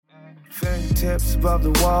fingertips above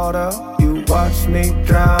the water. You watch me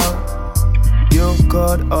drown. You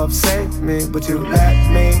could have saved me, but you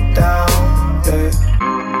let me down. Yeah.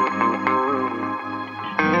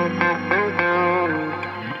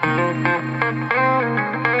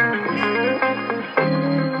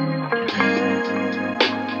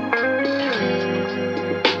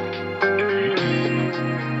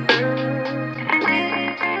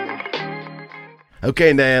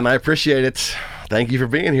 Okay, Nan, I appreciate it. Thank you for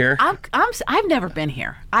being here. I've never been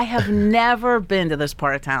here. I have never been to this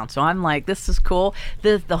part of town. So I'm like, this is cool.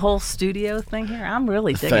 The whole studio thing here, I'm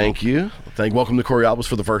really digging. Thank you. Welcome to Coriolis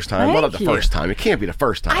for the first time. Well, not the first time. It can't be the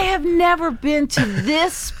first time. I have never been to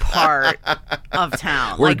this part of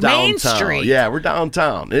town. We're like downtown. Main Street. Yeah, we're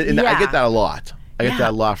downtown. And Yeah. I get that a lot. I get Yeah.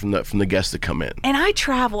 that a lot from the guests that come in. And I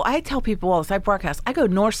travel. I tell people all this. I broadcast. I go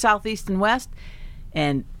north, south, east, and west.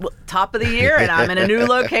 And top of the year, and I'm in a new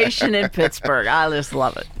location in Pittsburgh. I just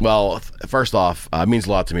love it. Well, first off, it means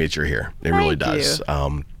a lot to me that you're here. It really does. We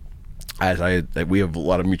have a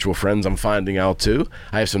lot of mutual friends, I'm finding out, too.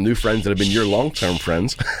 I have some new friends that have been your long-term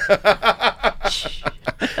friends.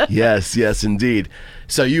 Yes, indeed.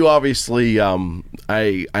 So you obviously,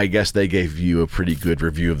 I guess they gave you a pretty good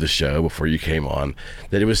review of the show before you came on,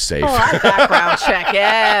 that it was safe. Oh, I background check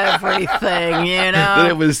everything, That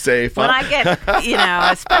it was safe. When I get,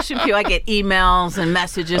 especially if I get emails and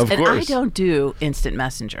messages, Of and course. I don't do instant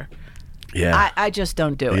messenger. Yeah. I just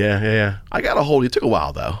don't do it. Yeah. I got a hold of you. It took a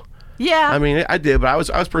while, though. Yeah. I mean, I did, but I was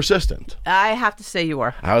persistent. I have to say you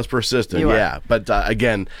were. I was persistent, You were. yeah. But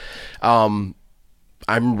again, I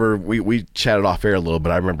remember we chatted off air a little bit.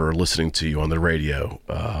 I remember listening to you on the radio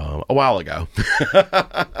a while ago.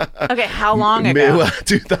 Okay, how long ago?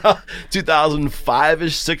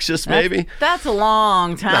 2005-ish, 6-ish maybe. That's a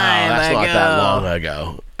long time No, that's ago. not that long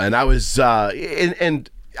ago. And I was and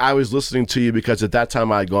I was listening to you because at that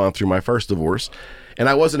time I had gone through my first divorce, and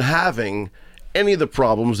I wasn't having any of the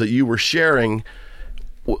problems that you were sharing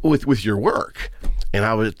with your work. And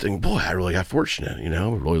I was thinking, boy, I really got fortunate,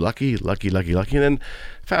 really lucky. And then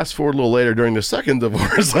fast forward a little later during the second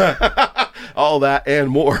divorce, all that and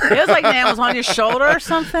more. It was like Nan was on your shoulder or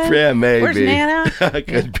something. Yeah, maybe. Where's Nana? It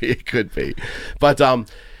could be. But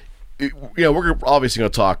we're obviously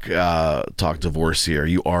going to talk divorce here.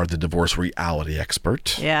 You are the divorce reality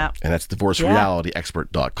expert. Yeah. And that's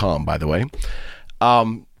divorcerealityexpert.com, by the way.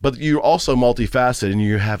 But you're also multifaceted and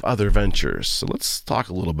you have other ventures. So let's talk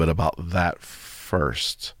a little bit about that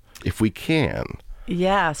first, if we can.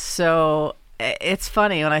 Yeah, so it's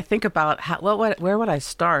funny when I think about where would I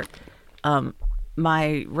start?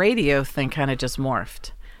 My radio thing kind of just morphed.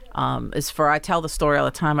 I tell the story all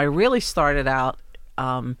the time. I really started out,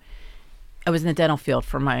 I was in the dental field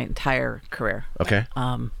for my entire career. Okay.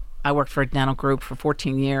 I worked for a dental group for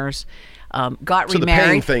 14 years. Got so remarried.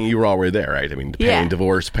 The pain thing, you were already there, right? I mean, the pain, Yeah.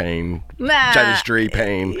 divorce pain, dentistry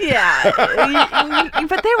pain. Yeah,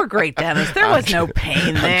 but they were great dentists. There was no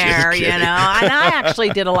pain there, And I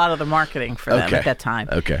actually did a lot of the marketing for them at that time.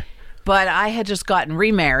 Okay. But I had just gotten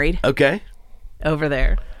remarried. Okay. Over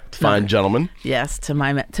there. Fine gentleman. Yes, to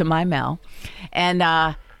my Mel, and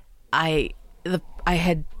I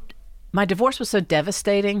had my divorce was so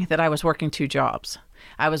devastating that I was working 2 jobs.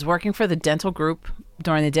 I was working for the dental group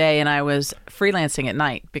during the day, and I was freelancing at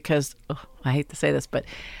night because I hate to say this, but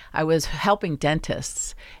I was helping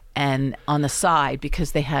dentists and on the side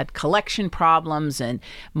because they had collection problems and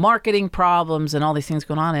marketing problems and all these things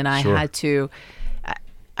going on, and I had to.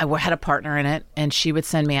 I had a partner in it, and she would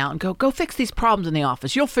send me out and go fix these problems in the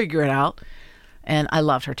office. You'll figure it out. And I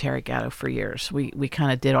loved her, Terry Gatto, for years. We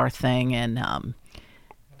kind of did our thing, and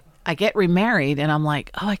I get remarried, and I'm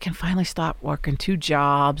like, I can finally stop working 2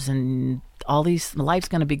 jobs, and life's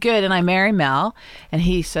going to be good. And I marry Mel, and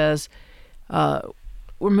he says, we're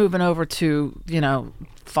moving over to,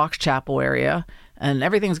 Fox Chapel area, and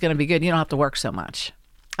everything's going to be good. You don't have to work so much.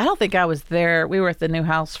 I don't think I was there. We were at the new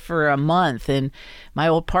house for a month, and my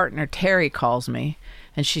old partner, Terry, calls me,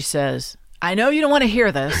 and she says, I know you don't want to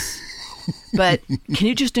hear this, but can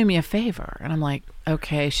you just do me a favor? And I'm like,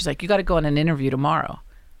 okay. She's like, you got to go on an interview tomorrow.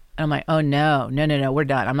 And I'm like, oh, no, we're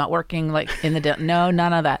done. I'm not working in the no,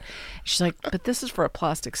 none of that. She's like, but this is for a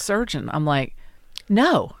plastic surgeon. I'm like,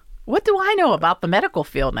 no. What do I know about the medical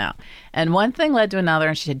field now? And one thing led to another,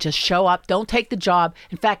 and she said, just show up. Don't take the job.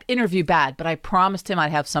 In fact, interview bad. But I promised him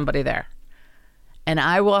I'd have somebody there. And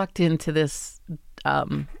I walked into this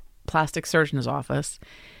plastic surgeon's office,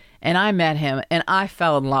 and I met him, and I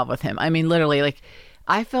fell in love with him. I mean, literally,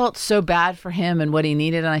 I felt so bad for him and what he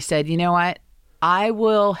needed. And I said, you know what? I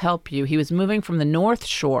will help you. He was moving from the North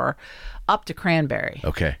Shore up to Cranberry.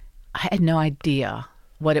 Okay. I had no idea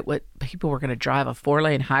people were going to drive a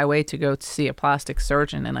 4-lane highway to go see a plastic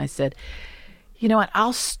surgeon. And I said, you know what,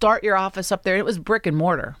 I'll start your office up there. It was brick and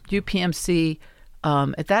mortar. UPMC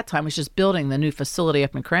at that time was just building the new facility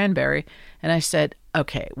up in Cranberry. And I said,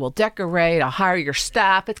 okay, we'll decorate, I'll hire your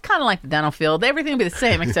staff. It's kind of like the dental field. Everything will be the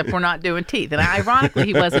same except we're not doing teeth. And ironically,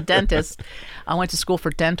 he was a dentist. I went to school for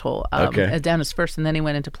dental, a dentist first, and then he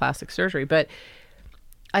went into plastic surgery. But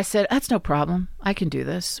I said, that's no problem. I can do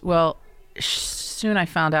this. Well, soon I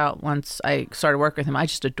found out once I started working with him, I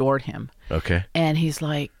just adored him. Okay. And he's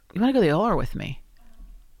like, you want to go to the OR with me?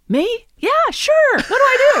 Me? Yeah, sure. What do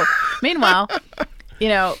I do? Meanwhile, you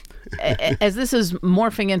know, as this is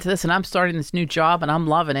morphing into this and I'm starting this new job and I'm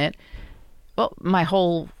loving it, well, my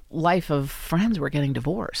whole life of friends were getting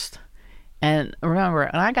divorced. And remember,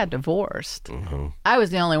 and I got divorced. Mm-hmm. I was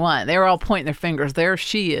the only one. They were all pointing their fingers. There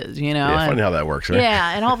she is, you know. Yeah, funny how that works, right?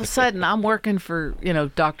 Yeah, and all of a sudden I'm working for, you know,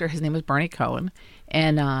 his name was Bernie Cohen,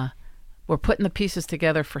 and we're putting the pieces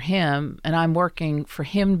together for him, and I'm working for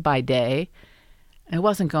him by day. And it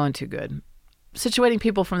wasn't going too good. Situating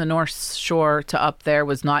people from the North Shore to up there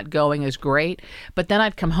was not going as great, but then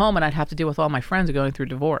I'd come home and I'd have to deal with all my friends going through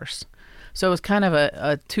divorce. So it was kind of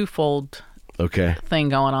a twofold thing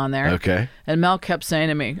going on there. Okay. And Mel kept saying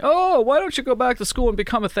to me, oh, why don't you go back to school and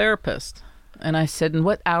become a therapist? And I said, in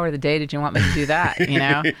what hour of the day did you want me to do that, you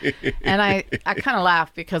know? And I kind of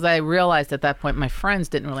laughed because I realized at that point my friends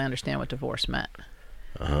didn't really understand what divorce meant.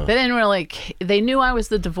 Uh-huh. They didn't really, they knew I was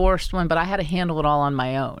the divorced one, but I had to handle it all on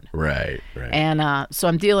my own. Right. And so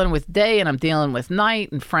I'm dealing with day and I'm dealing with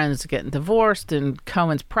night and friends getting divorced and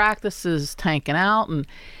Cohen's practices tanking out. And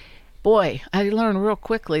boy, I learned real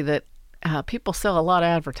quickly that people sell a lot of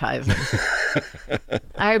advertising.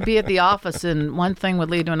 I'd be at the office and one thing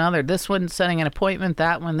would lead to another. This one setting an appointment,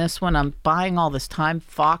 that one, this one. I'm buying all this time.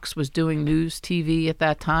 Fox was doing news TV at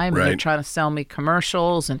that time. Right. And they're trying to sell me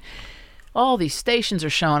commercials and all these stations are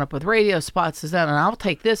showing up with radio spots and I'll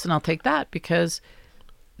take this and I'll take that because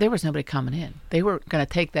there was nobody coming in. They were going to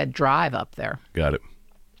take that drive up there. Got it.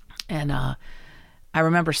 And I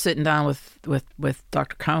remember sitting down with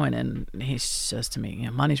Dr. Cohen and he says to me, you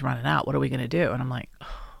know, money's running out. What are we going to do? And I'm like,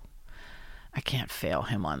 oh, I can't fail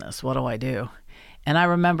him on this. What do I do? And I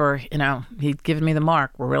remember, you know, he'd given me the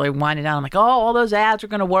mark. We're really winding down. I'm like, oh, all those ads are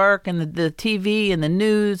going to work and the TV and the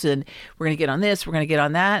news and we're going to get on this, we're going to get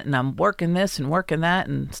on that. And I'm working this and working that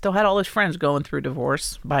and still had all those friends going through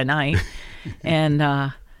divorce by night. And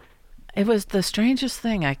it was the strangest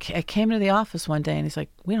thing. I came to the office one day and he's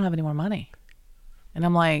like, we don't have any more money. And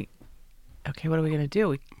I'm like, okay, what are we going to do?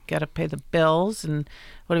 We got to pay the bills and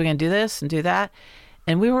what are we going to do this and do that?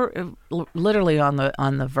 And we were literally on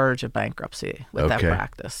the verge of bankruptcy with that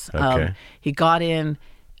practice. Okay. He got in,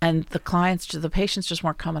 and the patients just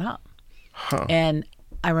weren't coming up. Huh. And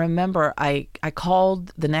I remember I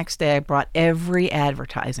called the next day. I brought every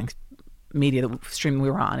advertising media stream we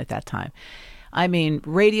were on at that time. I mean,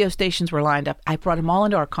 radio stations were lined up. I brought them all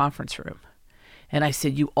into our conference room, and I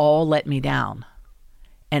said, "You all let me down,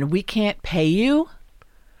 and we can't pay you.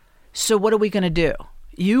 So what are we going to do?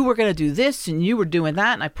 You were going to do this and you were doing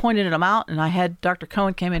that." And I pointed them out and I had Dr.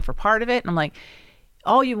 Cohen came in for part of it. And I'm like,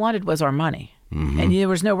 all you wanted was our money. Mm-hmm. And there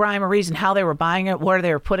was no rhyme or reason how they were buying it, where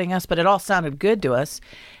they were putting us, but it all sounded good to us.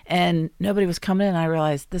 And nobody was coming in. And I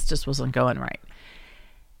realized this just wasn't going right.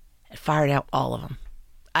 I fired out all of them.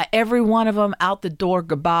 Every one of them out the door,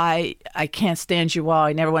 goodbye. I can't stand you all.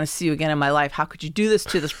 I never want to see you again in my life. How could you do this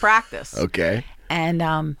to this practice? Okay. And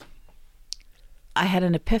I had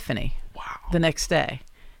an epiphany. The next day.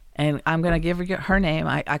 And I'm going to give her name.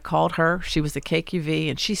 I called her. She was the KQV,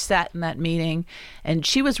 and she sat in that meeting. And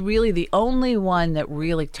she was really the only one that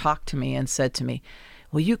really talked to me and said to me,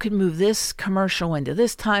 well, you can move this commercial into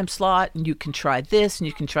this time slot, and you can try this, and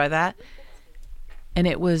you can try that. And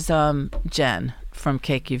it was Jen from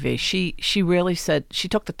KQV. She really said, she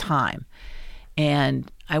took the time.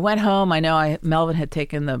 And I went home. I know Melvin had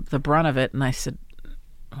taken the brunt of it, and I said,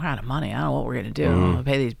 we're out of money. I don't know what we're going to do. I'm going to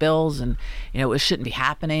pay these bills, and it shouldn't be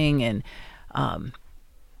happening. And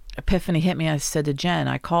epiphany hit me. I said to Jen,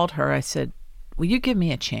 I called her. I said, will you give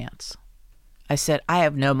me a chance? I said, I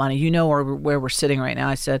have no money. You know where we're sitting right now.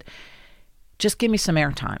 I said, just give me some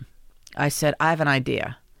airtime. I said, I have an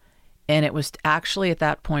idea. And it was actually at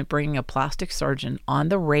that point bringing a plastic surgeon on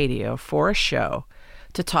the radio for a show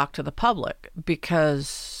to talk to the public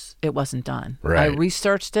because it wasn't done. Right. I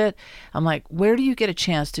researched it. I'm like, where do you get a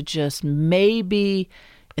chance to just maybe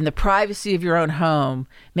in the privacy of your own home,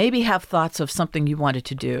 maybe have thoughts of something you wanted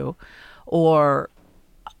to do, or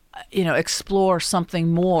explore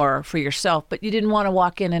something more for yourself, but you didn't want to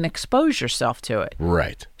walk in and expose yourself to it.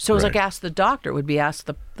 Right. So it was right. like ask the doctor, it would be ask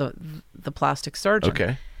the plastic surgeon.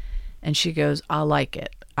 Okay. And she goes, I like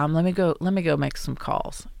it. Let me go make some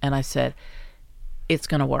calls. And I said, it's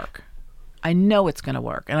going to work. I know it's going to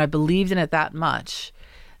work. And I believed in it that much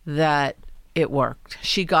that it worked.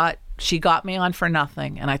 She got me on for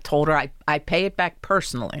nothing. And I told her I pay it back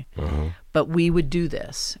personally, but we would do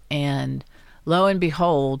this. And lo and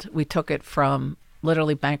behold, we took it from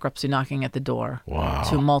literally bankruptcy knocking at the door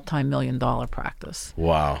to a multi-million-dollar practice.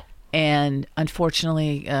 Wow. And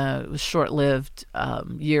unfortunately, it was short-lived, a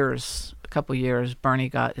couple years. Bernie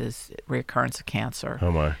got his reoccurrence of cancer.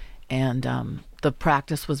 Oh, my. And the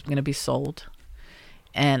practice was going to be sold.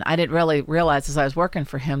 And I didn't really realize as I was working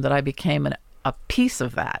for him that I became a piece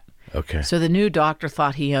of that. Okay. So the new doctor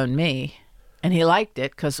thought he owned me. And he liked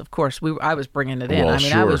it because, of course, I was bringing it in. Well, I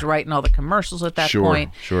mean, sure. I was writing all the commercials at that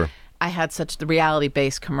point. Sure. I had such the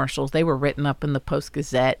reality-based commercials. They were written up in the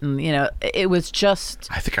Post-Gazette, and it was just.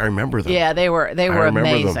 I think I remember them. Yeah, they were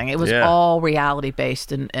amazing. Them. It was all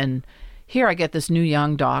reality-based, and here I get this new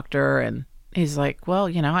young doctor, and he's like, "Well,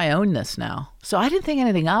 I own this now." So I didn't think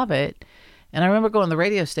anything of it, and I remember going to the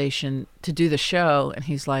radio station to do the show, and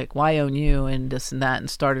he's like, "Why own you?" and this and that, and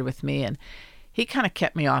started with me, and he kind of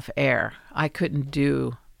kept me off air. I couldn't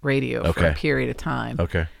do radio for a period of time.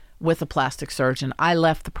 Okay. With a plastic surgeon. I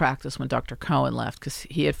left the practice when Dr. Cohen left because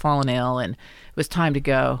he had fallen ill and it was time to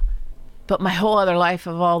go. But my whole other life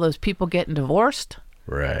of all those people getting divorced,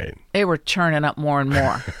 right? They were churning up more and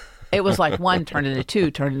more. It was like 1 turned into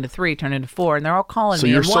 2, turned into 3, turned into 4, and they're all calling me. So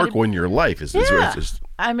your circle in your life is just.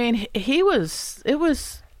 I mean, it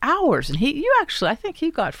was hours, and I think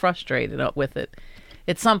he got frustrated with it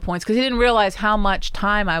at some points because he didn't realize how much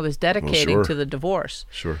time I was dedicating to the divorce.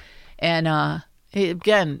 Sure. And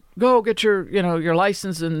again, go get your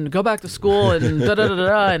license and go back to school and da da da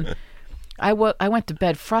da. And I went to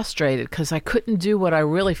bed frustrated because I couldn't do what I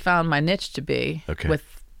really found my niche to be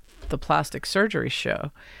with the plastic surgery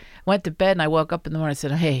show. Went to bed and I woke up in the morning and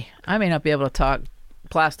said, "Hey, I may not be able to talk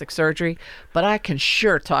plastic surgery, but I can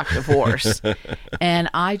sure talk divorce." And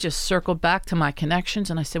I just circled back to my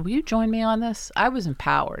connections and I said, "Will you join me on this?" I was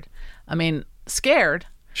empowered. I mean, scared.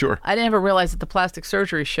 Sure. I never realized that the plastic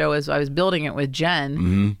surgery show, as I was building it with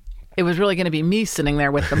Jen, it was really going to be me sitting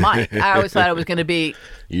there with the mic. I always thought it was going to be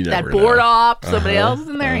that board op, somebody else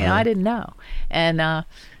in there. I didn't know. And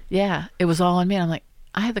it was all on me. And I'm like,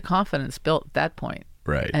 I had the confidence built at that point.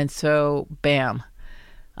 Right. And so, bam,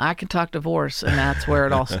 I can talk divorce. And that's where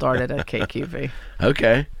it all started at KQV.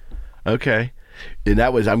 Okay. And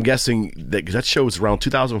that was, I'm guessing, that show was around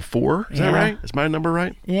 2004. Is that right? Is my number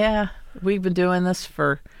right? Yeah. We've been doing this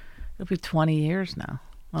it'll be 20 years now.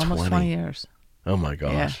 Almost 20 years. Oh, my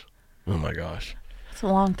gosh. Yeah. Oh, my gosh. It's a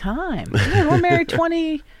long time. Yeah, we're married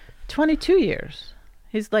 22 years.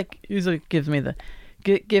 He's like gives me the,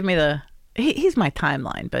 he's my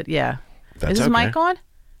timeline, but yeah. That's Is his mic on?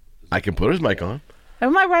 I can put his mic on.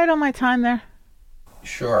 Am I right on my time there?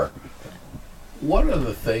 Sure. One of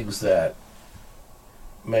the things that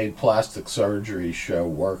made plastic surgery show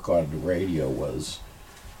work on the radio was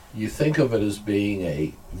you think of it as being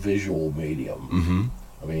a visual medium. Mm-hmm.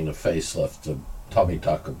 I mean, a facelift, a tummy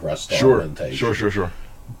tuck, a breast augmentation. Sure.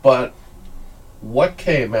 But what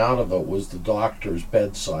came out of it was the doctor's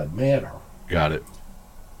bedside manner. Got it.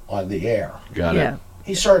 On the air. Got it.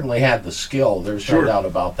 He certainly had the skill, there's no doubt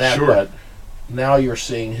about that, but now you're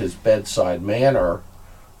seeing his bedside manner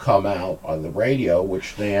come out on the radio,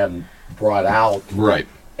 which Dan brought out. Right.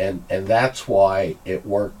 And that's why it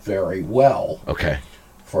worked very well. Okay.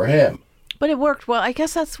 For him. But it worked well. I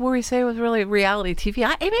guess that's where we say it was really reality TV.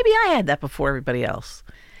 Maybe I had that before everybody else.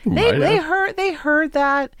 They heard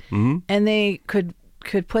that, and they could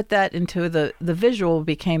put that into the visual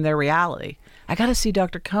became their reality. I got to see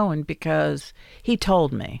Dr. Cohen because he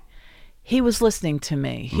told me. He was listening to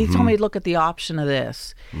me. He told me to look at the option of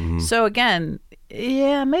this. So again,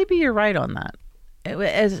 yeah, maybe you're right on that.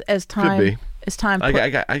 As time, could be. As time, I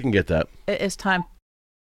can get that. As time.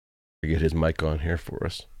 Get his mic on here for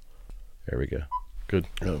us. There we go. Good.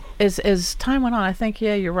 Oh. As time went on, I think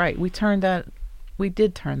you're right. We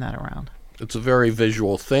did turn that around. It's a very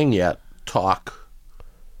visual thing, yet talk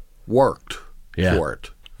worked for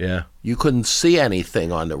it. Yeah. You couldn't see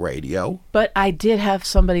anything on the radio. But I did have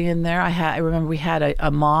somebody in there. I remember we had a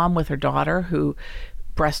mom with her daughter who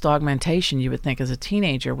breast augmentation, you would think as a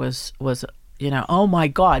teenager was oh my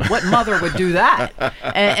God, what mother would do that?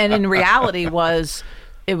 And in reality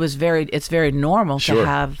it's very normal to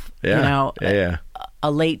have,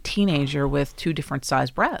 a late teenager with 2 different size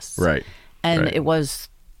breasts. Right. And it was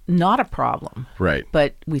not a problem. Right.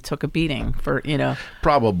 But we took a beating for,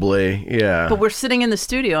 Probably, yeah. But we're sitting in the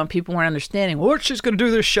studio and people weren't understanding, well, she's going to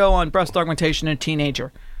do this show on breast augmentation in a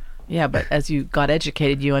teenager. Yeah, but as you got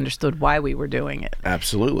educated, you understood why we were doing it.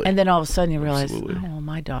 Absolutely. And then all of a sudden you realize, oh,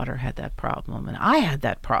 my daughter had that problem and I had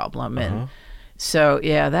that problem. And so,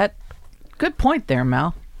 yeah, good point there,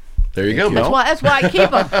 Mel. There you go, Mel. That's why I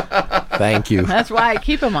keep them. Thank you. That's why I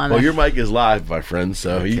keep them on there. Well, your mic is live, my friend,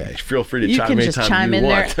 so you feel free to You chime can anytime just chime you in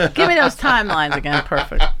want. there. Give me those timelines again.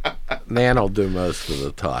 Perfect. Nan will do most of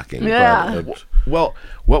the talking. Yeah. But Well,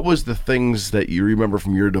 what was the things that you remember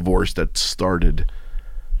from your divorce that started?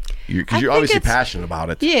 Because you're obviously passionate about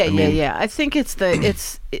it. Yeah. I think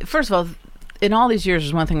first of all, in all these years,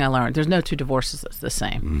 there's one thing I learned. There's no two divorces that's the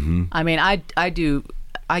same. Mm-hmm. I mean, I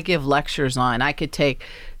give lectures on, I could take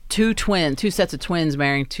two sets of twins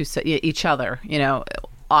marrying each other,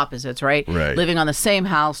 opposites, right? Right. Living on the same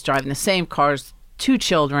house, driving the same cars, 2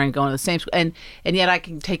 children, going to the same school, and yet I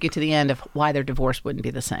can take you to the end of why their divorce wouldn't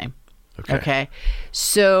be the same. Okay.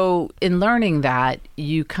 So in learning that,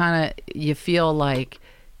 you feel like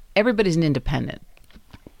everybody's an independent.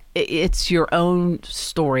 It's your own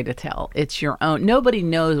story to tell. It's your own. Nobody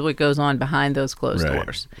knows what goes on behind those closed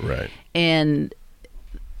doors. Right. And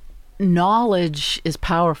knowledge is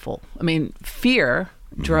powerful. I mean, fear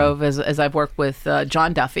drove, as I've worked with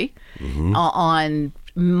John Duffy on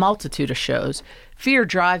multitude of shows. Fear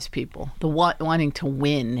drives people, the wanting to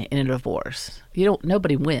win in a divorce.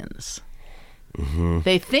 Nobody wins.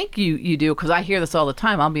 They think you do, because I hear this all the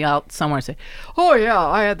time. I'll be out somewhere and say, oh yeah,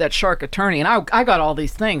 I had that shark attorney and I got all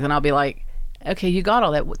these things, and I'll be like, okay, you got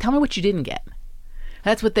all that, tell me what you didn't get.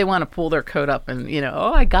 That's what they want to pull their coat up and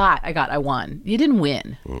I won. You didn't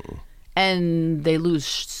win. And they lose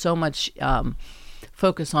so much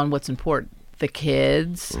focus on what's important. The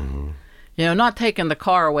kids, not taking the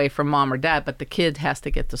car away from mom or dad, but the kid has to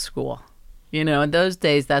get to school. In those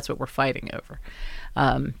days, that's what we're fighting over.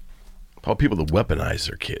 People to weaponize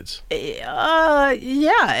their kids.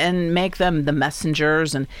 And make them the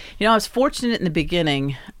messengers. And, I was fortunate in the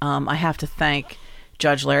beginning. I have to thank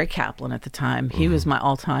Judge Larry Kaplan at the time. He was my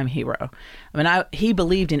all-time hero. I mean, he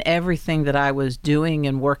believed in everything that I was doing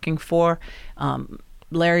and working for.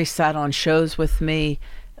 Larry sat on shows with me.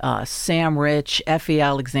 Sam Rich, Effie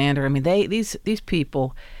Alexander. I mean, these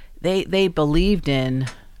people, they believed in.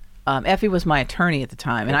 Effie was my attorney at the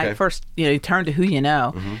time, and I first, turned to who you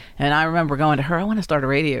know, and I remember going to her. I want to start a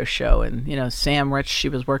radio show, and Sam Rich, she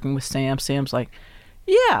was working with Sam. Sam's like,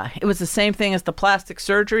 yeah, it was the same thing as the plastic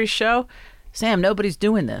surgery show. Sam, nobody's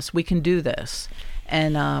doing this. We can do this,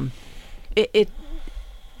 and I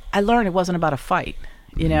learned it wasn't about a fight.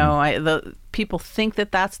 The people think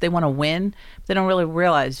they want to win. They don't really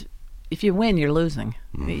realize if you win, you're losing.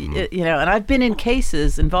 And I've been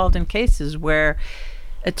involved in cases where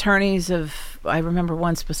attorneys I remember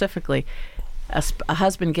one specifically, a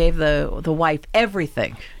husband gave the wife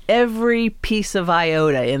everything, every piece of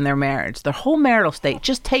iota in their marriage, their whole marital state.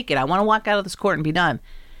 Just take it. I want to walk out of this court and be done.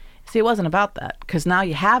 See, it wasn't about that, because now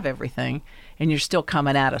you have everything and you're still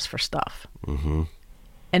coming at us for stuff. And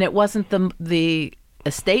it wasn't the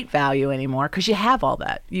estate value anymore, because you have all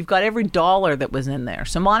that. You've got every dollar that was in there.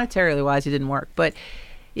 So monetarily wise, it didn't work. But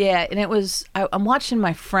yeah, and it was, I'm watching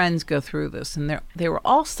my friends go through this, and they were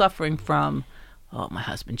all suffering from, oh, my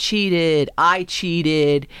husband cheated, I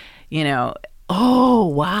cheated, oh,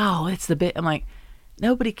 wow, it's the bit. I'm like,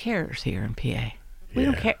 nobody cares here in PA. We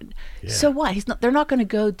don't care. Yeah. So what? They're not going to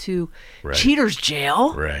go to cheaters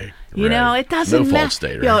jail. Right. It doesn't matter. No fault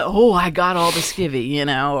state, right? Like, oh, I got all the skivvy,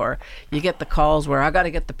 or you get the calls where I got to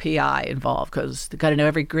get the PI involved because they got to know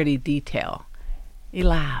every gritty detail. You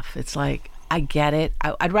laugh. It's like, I get it.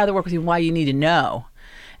 I'd rather work with you why you need to know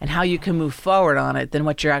and how you can move forward on it than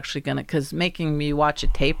what you're actually going to, because making me watch a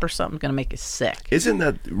tape or something is going to make you sick. Isn't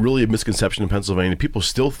that really a misconception in Pennsylvania? People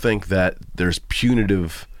still think that there's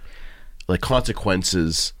punitive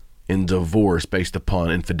consequences in divorce based upon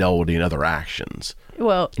infidelity and other actions.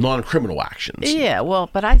 Well, non-criminal actions. Yeah, well,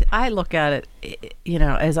 but I look at it,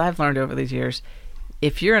 as I've learned over these years,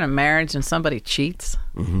 if you're in a marriage and somebody cheats,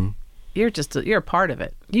 you're a part of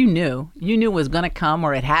it. You knew it was going to come,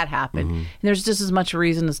 or it had happened. And there's just as much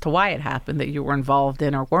reason as to why it happened that you were involved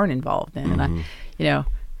in or weren't involved in. And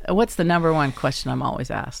what's the number one question I'm always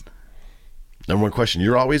asked? Number one question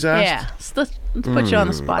you're always asked? Yeah. So let's put you on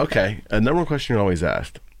the spot. Okay. A number one question you're always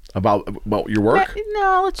asked. About your work?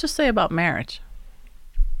 No, let's just say about marriage.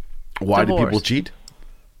 Why Divorce. do people cheat?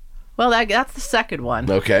 Well, that's the second one.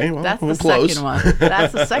 Okay. Well, that's the close. second one.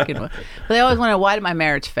 That's the second one. But they always wonder, why did my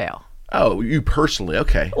marriage fail? Oh, you personally?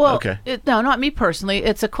 Okay. Well, okay. No, not me personally.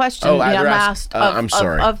 It's a question I'm asked. I'm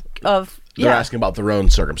sorry. Of They're asking about their own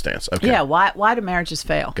circumstance. Okay. Yeah, why do marriages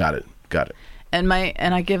fail? Got it. And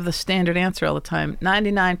I give the standard answer all the time.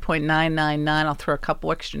 99.999, I'll throw a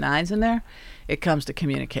couple extra nines in there. It comes to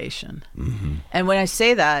communication. Mm-hmm. And when I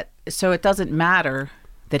say that, so it doesn't matter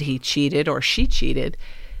that he cheated or she cheated.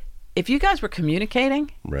 If you guys were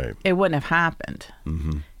communicating, right, it wouldn't have happened.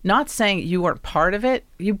 Mm-hmm. Not saying you weren't part of it.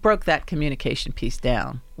 You broke that communication piece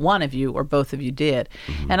down. One of you or both of you did.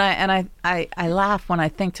 Mm-hmm. And I laugh when I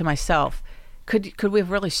think to myself, could we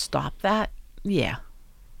have really stopped that? Yeah.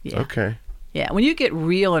 Okay. Yeah, when you get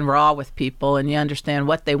real and raw with people and you understand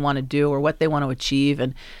what they want to do or what they want to achieve,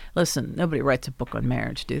 and listen, nobody writes a book on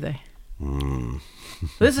marriage, do they?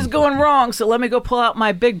 This is going wrong, so let me go pull out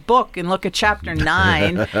my big book and look at chapter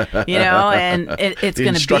 9, and it's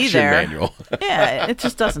going to be there. Manual. Yeah, it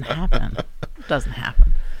just doesn't happen. It doesn't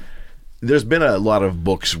happen. There's been a lot of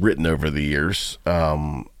books written over the years.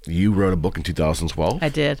 You wrote a book in 2012. I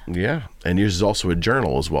did. Yeah, and yours is also a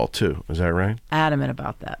journal as well, too. Is that right? Adamant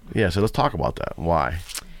about that. Yeah, so let's talk about that. Why?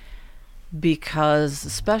 Because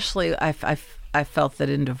especially I felt that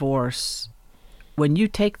in divorce, when you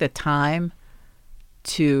take the time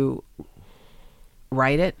to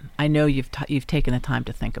write it, I know you've taken the time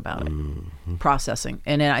to think about it, processing,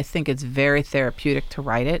 and I think it's very therapeutic to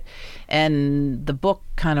write it. And the book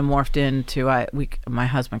kind of morphed into my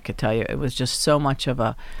husband could tell you it was just so much of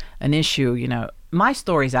an issue. My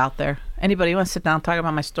story's out there. Anybody want to sit down and talk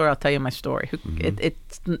about my story? I'll tell you my story.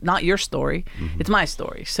 It's not your story. It's my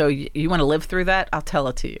story. So you want to live through that? I'll tell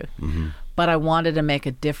it to you. But I wanted to make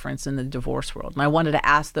a difference in the divorce world, and I wanted to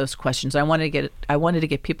ask those questions. I wanted to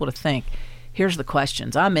get people to think. Here's the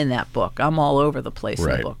questions. I'm in that book. I'm all over the place in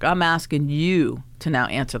the book. I'm asking you to now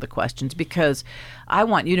answer the questions because I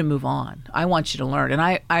want you to move on. I want you to learn. And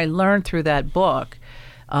I learned through that book,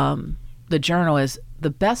 the journal is the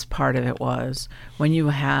best part of it was when you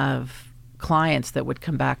have clients that would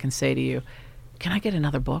come back and say to you, can I get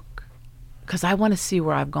another book? Because I want to see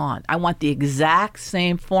where I've gone. I want the exact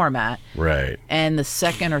same format. Right. And the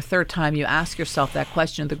second or third time you ask yourself that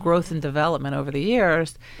question, the growth and development over the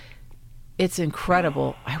years, it's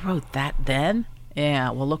incredible. I wrote that then. Yeah,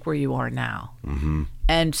 well, look where you are now. Mm-hmm.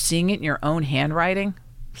 And seeing it in your own handwriting,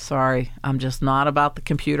 sorry, I'm just not about the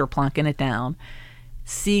computer plunking it down.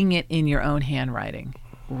 Seeing it in your own handwriting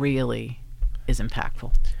really is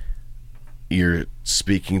impactful. You're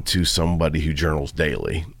speaking to somebody who journals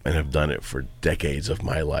daily and have done it for decades of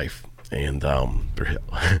my life. And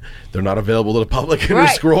they're not available to the public and they're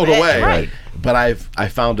scrolled away. Right. But I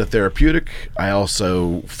found it therapeutic. I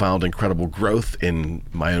also found incredible growth in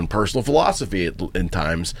my own personal philosophy in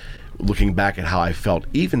times, looking back at how I felt,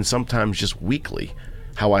 even sometimes just weekly,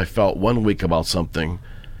 how I felt one week about something,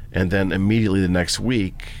 and then immediately the next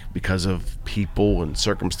week, because of people and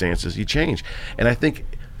circumstances, you change. And I think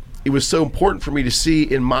it was so important for me to see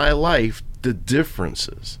in my life the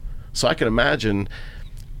differences. So I can imagine...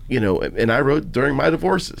 and I wrote during my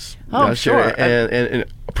divorces. Oh, sure. And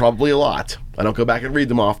probably a lot. I don't go back and read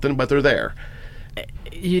them often, but they're there.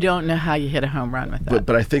 You don't know how you hit a home run with that.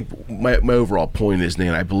 But I think my overall point is,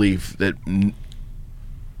 Nan, I believe that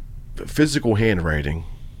physical handwriting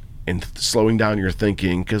and slowing down your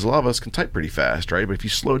thinking, because a lot of us can type pretty fast, right? But if you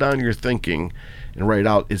slow down your thinking and write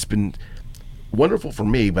out, it's been wonderful for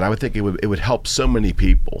me, but I would think it would help so many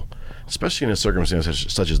people, especially in a circumstance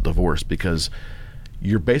such as divorce, because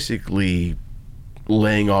you're basically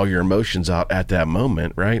laying all your emotions out at that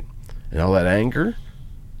moment, right? And all that anger.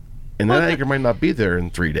 And that anger might not be there in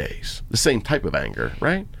 3 days. The same type of anger,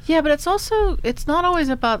 right? Yeah, but it's not always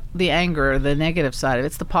about the anger or the negative side of it.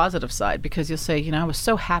 It's the positive side, because you'll say, I was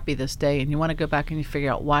so happy this day, and you want to go back and you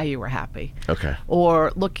figure out why you were happy. Okay.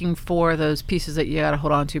 Or looking for those pieces that you got to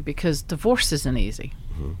hold on to, because divorce isn't easy.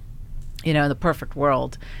 Mm-hmm. In the perfect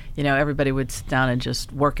world, everybody would sit down and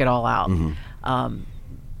just work it all out. Mm-hmm.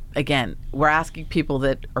 Again, we're asking people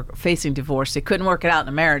that are facing divorce, they couldn't work it out in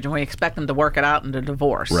a marriage, and we expect them to work it out in a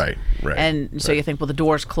divorce. Right. And so you think, well, the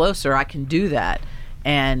door's closer, I can do that.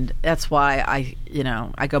 And that's why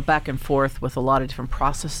I go back and forth with a lot of different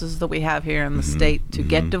processes that we have here in the state to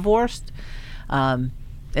get divorced,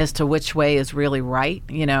 as to which way is really right.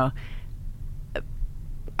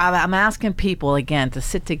 I'm asking people, again, to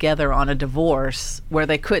sit together on a divorce where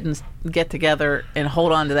they couldn't get together and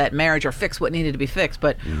hold on to that marriage or fix what needed to be fixed.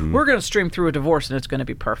 But we're going to stream through a divorce and it's going to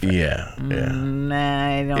be perfect. Yeah.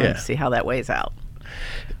 I don't see how that weighs out.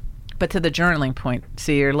 But to the journaling point,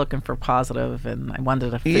 see, you're looking for positive, and I wanted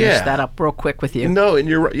to finish that up real quick with you. No, and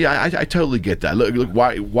you're right. Yeah, I totally get that. Look,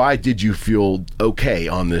 why did you feel okay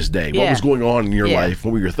on this day? What was going on in your life?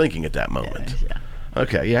 What were you thinking at that moment?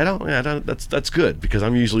 Okay, that's good, because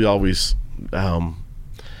I'm usually always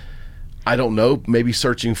I don't know, maybe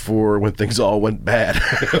searching for when things all went bad.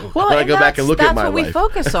 Well, when I go back and look at my that's what life. we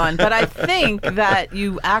focus on. But I think that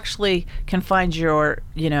you actually can find your,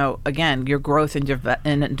 again, your growth and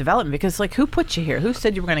development. Because, like, who put you here? Who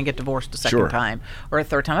said you were going to get divorced a second time or a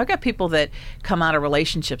third time? I've got people that come out of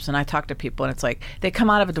relationships, and I talk to people, and it's like they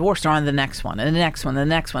come out of a divorce, they're on the next one, and the next one, and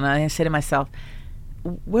the next one. And I say to myself,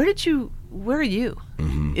 where are you?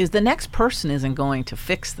 Mm-hmm. Is the next person isn't going to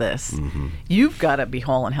fix this. Mm-hmm. You've got to be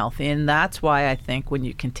whole and healthy. And that's why I think when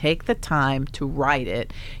you can take the time to write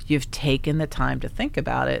it, you've taken the time to think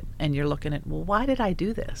about it, and you're looking at, well, why did I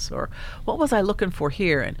do this? Or what was I looking for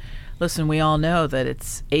here? And listen, we all know that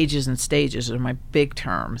it's ages and stages are my big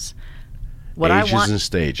terms. What ages I want, and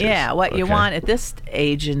stages. Yeah, what you want at this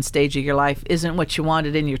age and stage of your life isn't what you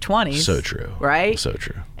wanted in your 20s. So true. Right? So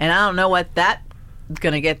true. And I don't know what that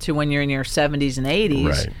going to get to when you're in your 70s and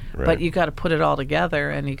 80s, right. But you got to put it all together,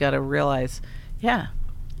 and you got to realize,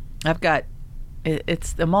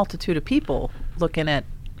 it's a multitude of people looking at,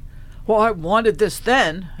 well, I wanted this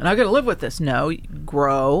then, and I got to live with this. No,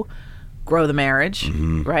 grow the marriage,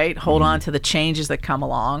 mm-hmm. right? Hold on to the changes that come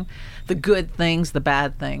along, the good things, the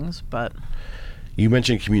bad things. But you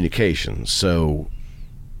mentioned communication, so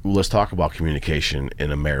let's talk about communication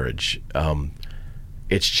in a marriage.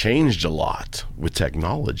 It's changed a lot with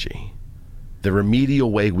technology. The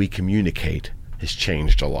remedial way we communicate has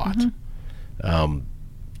changed a lot. Mm-hmm.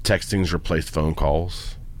 Texting's replaced phone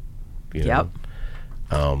calls. Yep.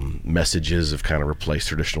 Messages have kind of replaced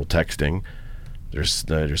traditional texting.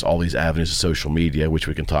 There's all these avenues of social media, which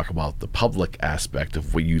we can talk about the public aspect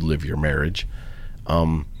of where you live your marriage.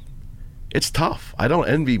 It's tough. I don't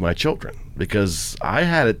envy my children because I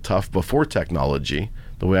had it tough before technology,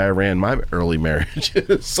 the way I ran my early marriage.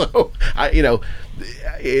 So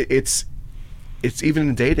it's even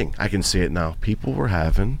in dating. I can see it now. People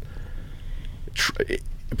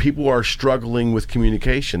are struggling with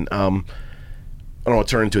communication. I don't want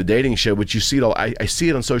to turn into a dating show, but you see it all. I see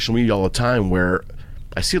it on social media all the time, where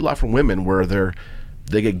I see a lot from women where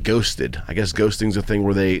they get ghosted. I guess ghosting's a thing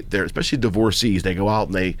where they're especially divorcees. They go out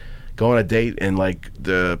and they go on a date, and like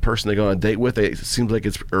the person they go on a date with, it seems like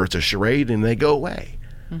it's a charade, and they go away.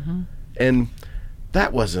 Mm-hmm. And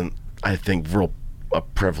that wasn't, I think, a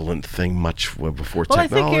prevalent thing much before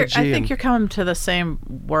technology. I think you're coming to the same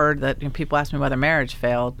word that people ask me whether marriage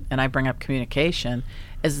failed, and I bring up communication,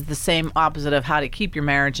 is the same opposite of how to keep your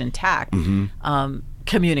marriage intact. Mm-hmm.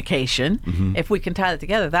 Communication. Mm-hmm. If we can tie that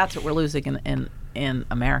together, that's what we're losing in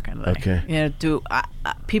America today. Okay.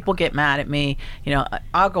 People get mad at me?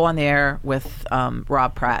 I'll go on the air with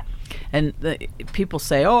Rob Pratt, and people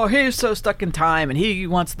say, "Oh, he's so stuck in time, and he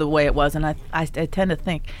wants the way it was." And I tend to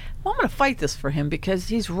think, well, I'm going to fight this for him because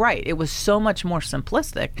he's right. It was so much more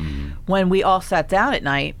simplistic when we all sat down at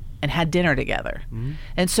night and had dinner together. Mm-hmm.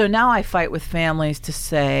 And so now I fight with families to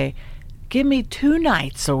say, give me 2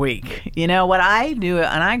 nights a week. What I knew,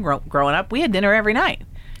 and I growing up, we had dinner every night.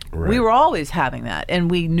 Right. We were always having that,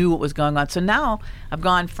 and we knew what was going on. So now I've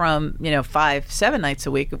gone from 5-7 nights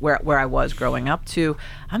a week where I was growing up to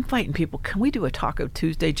I'm fighting people. Can we do a Taco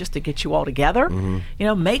Tuesday just to get you all together?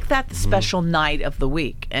 Mm-hmm. Make that the special night of the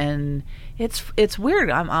week. And it's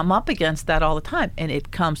weird. I'm up against that all the time, and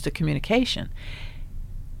it comes to communication.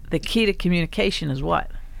 The key to communication is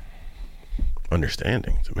what?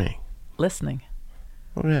 Understanding to me. Listening.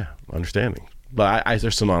 Oh yeah, understanding. But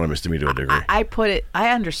they're synonymous to me to a degree. I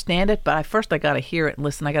understand it, but I got to hear it and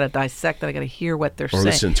listen. I got to dissect it. I got to hear what they're saying. Or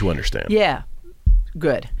listen to understand. Yeah,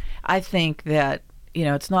 good. I think that,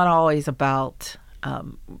 it's not always about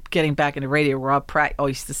getting back into radio. Rob Pratt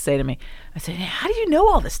always used to say to me, I said, hey, how do you know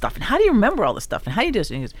all this stuff? And how do you remember all this stuff? And how do you do this?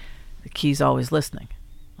 And he goes, the key's always listening.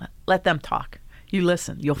 Let them talk. You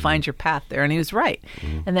listen. You'll find your path there. And he was right.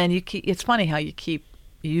 Mm-hmm. And then it's funny how you keep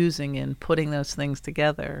using and putting those things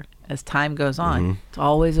together as time goes on. Mm-hmm. It's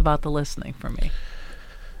always about the listening for me.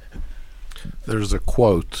 There's a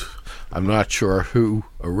quote, I'm not sure who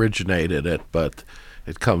originated it, but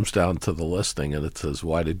it comes down to the listening, and it says,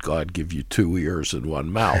 why did God give you 2 ears and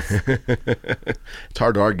 1 mouth? It's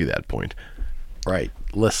hard to argue that point. Right.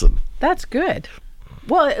 Listen. That's good.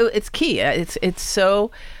 Well, it's key. It's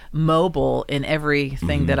so mobile in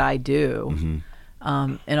everything mm-hmm. that I do. Mm-hmm.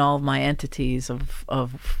 In all of my entities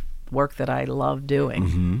of work that I love doing.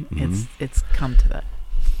 Mm-hmm, mm-hmm. It's come to that.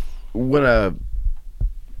 When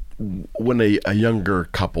a younger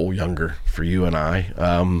couple, younger for you and I,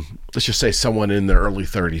 let's just say someone in their early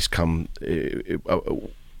 30s come and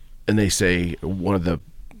they say, one of the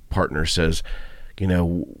partners says,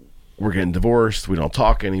 we're getting divorced, we don't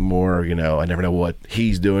talk anymore, I never know what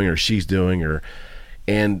he's doing or she's doing,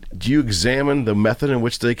 And do you examine the method in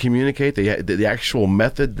which they communicate, the actual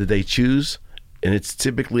method that they choose? And it's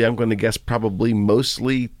typically, I'm going to guess, probably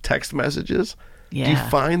mostly text messages. Yeah. Do you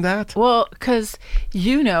find that? Well, because,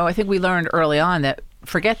 I think we learned early on that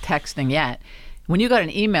forget texting yet. When you got an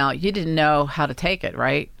email, you didn't know how to take it,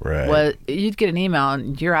 right? Right. Well, you'd get an email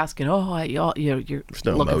and you're asking, you're There's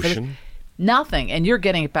no looking for emotion. nothing. And you're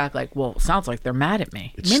getting it back like, well, it sounds like they're mad at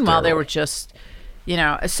me. It's Meanwhile, they sterile. were just,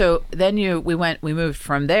 so then we moved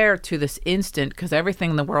from there to this instant, because everything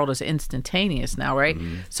in the world is instantaneous now, right?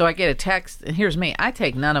 Mm-hmm. So I get a text, and here's me. I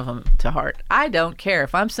take none of them to heart. I don't care.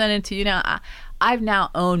 If I'm sending it to you now, I've now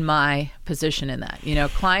owned my position in that.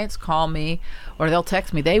 Clients call me or they'll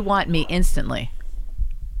text me. They want me instantly.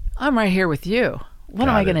 I'm right here with you. What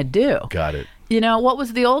am I going to do? Got it. What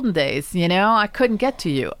was the olden days? I couldn't get to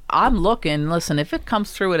you. I'm looking. Listen, if it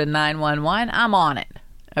comes through at a 911, I'm on it.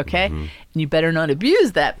 Okay? Mm-hmm. And you better not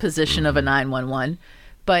abuse that position of a 911.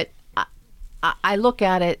 But I look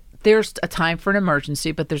at it, there's a time for an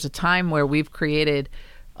emergency, but there's a time where we've created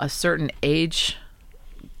a certain age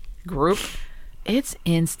group. It's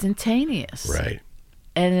instantaneous. Right.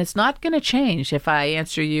 And it's not going to change if I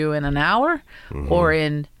answer you in an hour or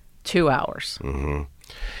in 2 hours. Mm-hmm.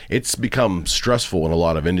 It's become stressful in a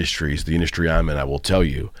lot of industries. The industry I'm in, I will tell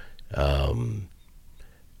you,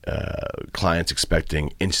 clients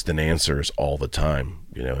expecting instant answers all the time.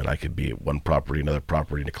 And I could be at one property, another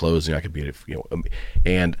property, in a closing. I could be at,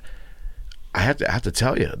 and I have to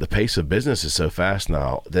tell you, the pace of business is so fast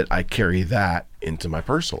now that I carry that into my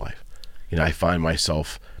personal life. I find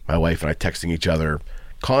myself, my wife and I texting each other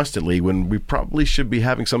constantly when we probably should be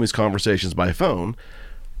having some of these conversations by phone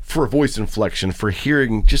for a voice inflection, for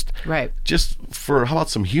hearing, just for, how about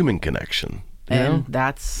some human connection? And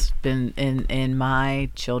that's been in my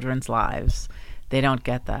children's lives. They don't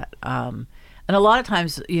get that. And a lot of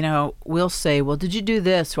times, we'll say, well, did you do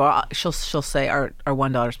this? Or she'll say, our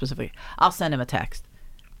one daughter specifically, I'll send him a text.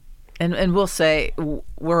 And we'll say,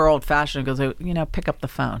 we're old fashioned, goes, pick up the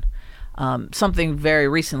phone. Something very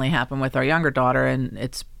recently happened with our younger daughter, and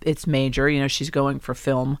it's major. She's going for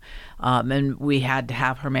film, and we had to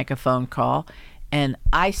have her make a phone call. And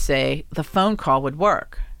I say the phone call would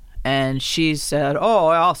work, and she said, "Oh,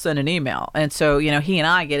 I'll send an email." And so he and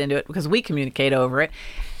I get into it because we communicate over it,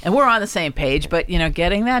 and we're on the same page. But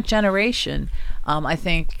getting that generation, I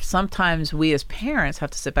think sometimes we as parents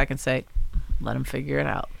have to sit back and say, "Let them figure it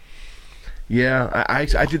out." Yeah,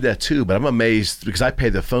 I did that too, but I'm amazed because I pay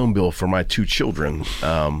the phone bill for my 2 children,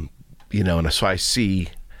 and so I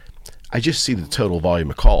just see the total volume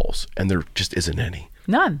of calls, and there just isn't any.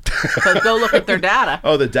 None. But go look at their data.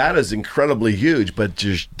 Oh, the data is incredibly huge, but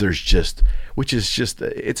it's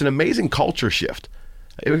an amazing culture shift.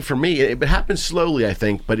 I mean, for me, it happens slowly, I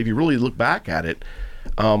think, but if you really look back at it,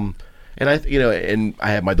 and I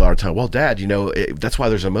had my daughter tell me, well, Dad, that's why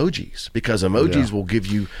there's emojis, because emojis will give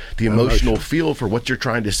you the emotional feel for what you're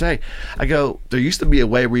trying to say. I go, there used to be a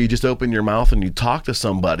way where you just open your mouth and you talk to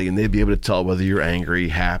somebody and they'd be able to tell whether you're angry,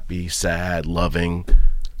 happy, sad, loving.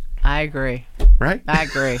 I agree. Right? I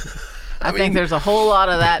agree. I think there's a whole lot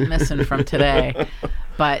of that missing from today.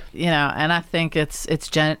 But, and I think it's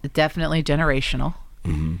definitely generational.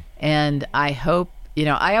 Mm-hmm. And I hope,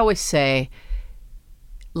 I always say,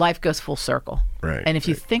 life goes full circle. Right. And if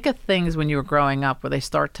you think of things when you were growing up where they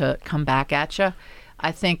start to come back at you,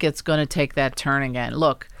 I think it's going to take that turn again.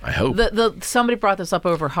 Look, I hope. Somebody brought this up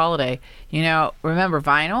over holiday. Remember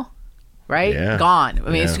vinyl? Right? Yeah. Gone. I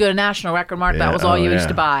mean, you used to go to National Record Mart. Yeah. That was all you used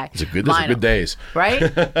to buy. Those are good days. Right?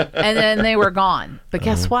 And then they were gone. But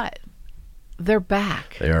guess what? They're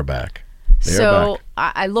back. They are back.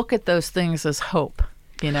 I look at those things as hope.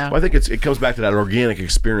 Well, I think it comes back to that organic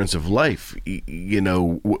experience of life.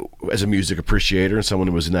 As a music appreciator and someone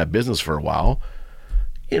who was in that business for a while,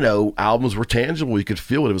 albums were tangible. You could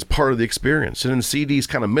feel it. It was part of the experience. And then CDs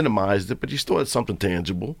kind of minimized it, but you still had something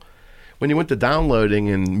tangible. When you went to downloading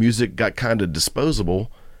and music got kind of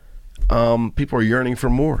disposable, people are yearning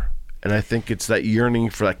for more. And I think it's that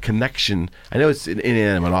yearning for that connection. I know it's an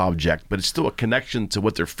inanimate object, but it's still a connection to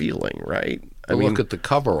what they're feeling, right? I mean, look at the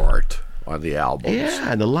cover art on the albums.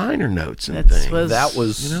 Yeah, and the liner notes and things. That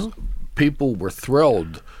was people were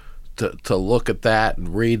thrilled to look at that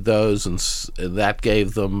and read those, and that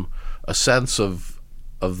gave them a sense of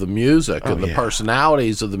the music and the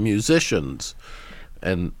personalities of the musicians.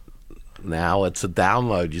 And now it's a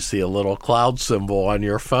download. You see a little cloud symbol on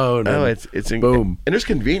your phone. And it's boom. And there's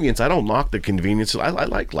convenience. I don't knock the convenience. I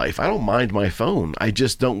like life. I don't mind my phone. I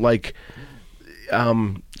just don't like.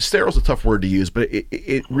 Steril's a tough word to use, but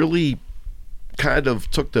it really kind of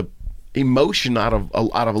took the emotion out of a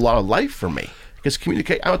lot of life for me. Because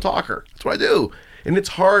I'm a talker. That's what I do. And it's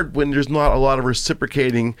hard when there's not a lot of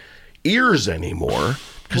reciprocating ears anymore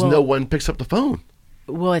because no one picks up the phone.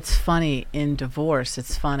 Well, it's funny in divorce.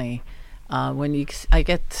 It's funny when I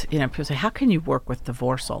get, people say, how can you work with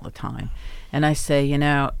divorce all the time? And I say,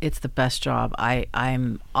 it's the best job.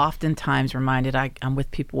 I'm oftentimes reminded I'm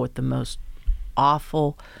with people with the most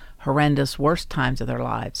awful, horrendous, worst times of their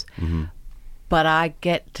lives. Mm-hmm. But I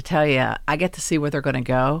get to tell you, I get to see where they're going to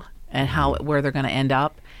go and where they're going to end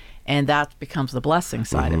up. And that becomes the blessing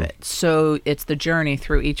side of it. So it's the journey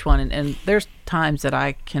through each one. And there's times that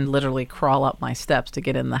I can literally crawl up my steps to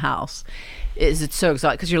get in the house. It's so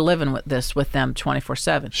exciting because you're living with them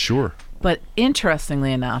 24/7. Sure. But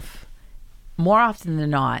interestingly enough, more often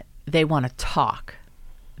than not, they want to talk.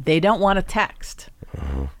 They don't want to text.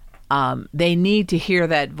 They need to hear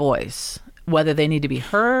that voice, whether they need to be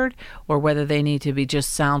heard or whether they need to be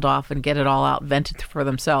just sound off and get it all out, vented for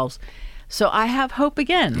themselves. So I have hope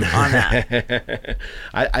again on that.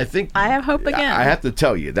 I think I have hope again. I have to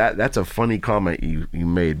tell you that's a funny comment you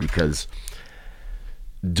made, because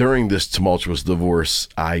during this tumultuous divorce,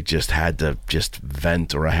 I just had to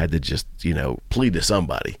vent, or I had to just plead to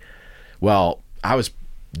somebody. Well, I was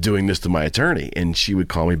doing this to my attorney, and she would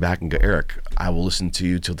call me back and go, Eric, I will listen to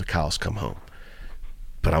you till the cows come home.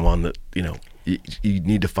 But I'm on the, you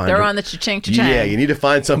need to find... They're on the cha-ching, cha-ching. Yeah, you need to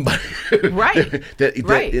find somebody... Right.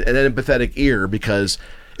 Right. An empathetic ear, because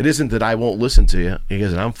it isn't that I won't listen to you,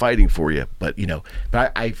 because I'm fighting for you. But,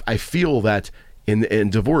 but I feel that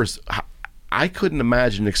in divorce, I couldn't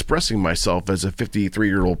imagine expressing myself as a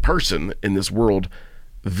 53-year-old person in this world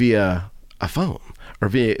via a phone or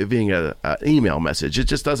via an email message. It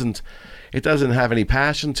just doesn't have any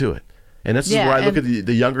passion to it. And this is where I look at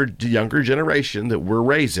the younger generation that we're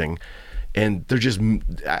raising, and they're just,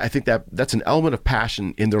 I think that's an element of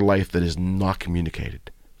passion in their life that is not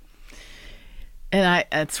communicated. And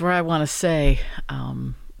that's where I want to say,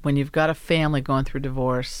 when you've got a family going through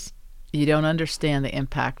divorce, you don't understand the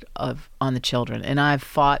impact on the children. And I've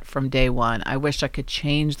fought from day one. I wish I could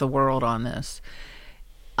change the world on this.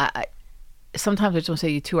 Sometimes I just want to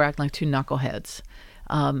say, you two are acting like two knuckleheads.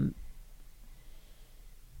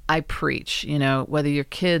 I preach, whether your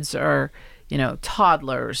kids are,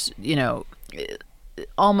 toddlers,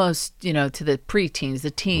 almost, to the preteens,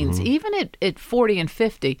 the teens, even at 40 and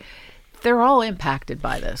 50, they're all impacted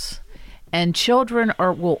by this. And children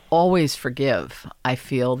will always forgive, I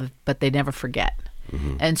feel, but they never forget.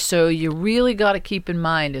 Mm-hmm. And so you really got to keep in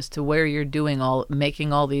mind as to where you're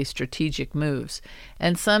making all these strategic moves.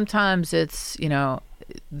 And sometimes it's, you're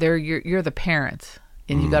the parent.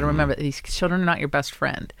 And you got to remember, these children are not your best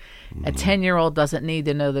friend. Mm-hmm. A 10-year-old doesn't need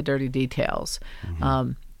to know the dirty details.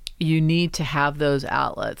 Mm-hmm. You need to have those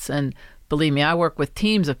outlets. And believe me, I work with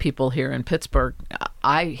teams of people here in Pittsburgh.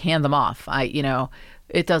 I hand them off.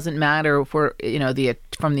 It doesn't matter if we're,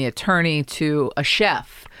 from the attorney to a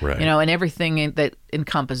chef, right. And everything that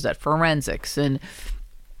encompasses that, forensics and,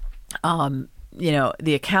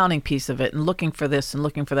 the accounting piece of it, and looking for this and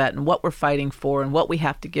looking for that, and what we're fighting for and what we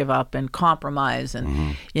have to give up and compromise,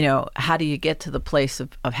 and how do you get to the place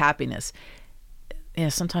of happiness?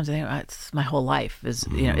 Sometimes I think it's my whole life is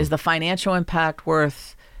is the financial impact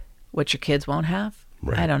worth what your kids won't have?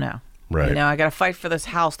 Right. I don't know. Right. I got to fight for this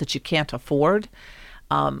house that you can't afford.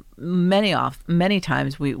 Many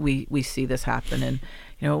times we see this happen, and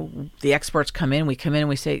the experts come in, we and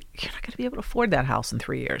we say, you're not going to be able to afford that house in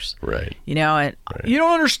 3 years. Right. And right. You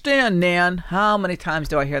don't understand, Nan. How many times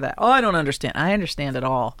do I hear that? Oh, I don't understand. I understand it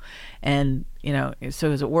all. And,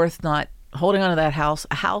 so is it worth not holding on to that house?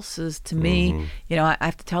 A house is, to me, I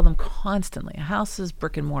have to tell them constantly, a house is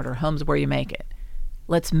brick and mortar. Home's where you make it.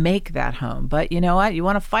 Let's make that home. But you know what? You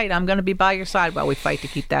want to fight? I'm going to be by your side while we fight to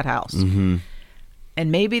keep that house. Mm-hmm.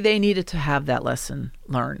 And maybe they needed to have that lesson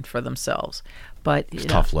learned for themselves. But it's a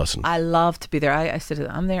tough lesson. I love to be there. I said,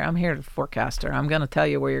 I'm there. I'm here to forecaster. I'm going to tell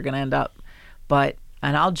you where you're going to end up.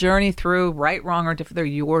 And I'll journey through right, wrong, or different. They're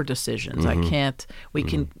your decisions. We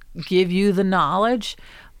can give you the knowledge,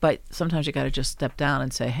 but sometimes you got to just step down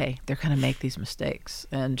and say, hey, they're going to make these mistakes,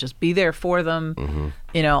 and just be there for them,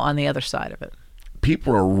 on the other side of it.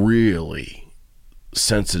 People are really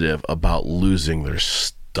sensitive about losing their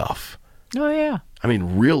stuff. Oh, yeah. I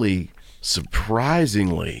mean, really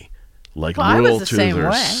surprisingly, loyal to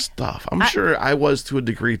their stuff. I'm sure I was to a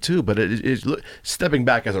degree too, but stepping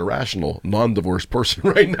back as a rational, non-divorced person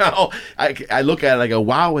right now, I look at it and I go,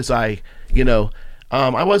 wow, I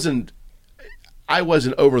wasn't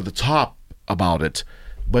over the top about it,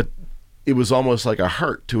 but it was almost like a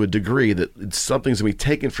hurt to a degree that something's going to be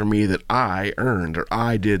taken from me that I earned, or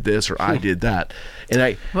I did this, or I did that.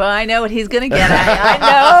 And well, I know what he's going to get at.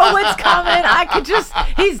 I know what's coming. I could just,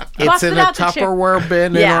 he's It's in a out the Tupperware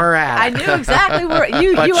bin in our attic. I knew exactly where,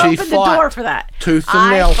 you opened the door for that. Tooth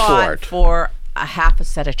and nail I fought for it. for a half a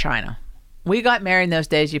set of china. We got married in those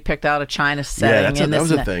days. You picked out a china setting. that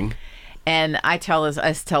was a thing. And I tell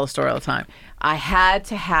a story all the time. I had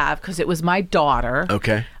to have, because it was my daughter,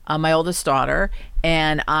 my oldest daughter,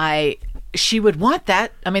 and she would want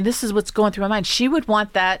that. I mean, this is what's going through my mind. She would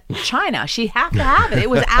want that china. She'd have to have it.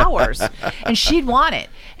 It was ours, and she'd want it.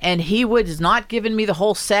 And he was not giving me the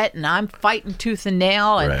whole set, and I'm fighting tooth and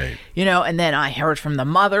nail. And and then I heard from the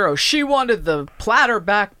mother, she wanted the platter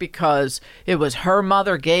back because it was her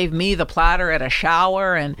mother gave me the platter at a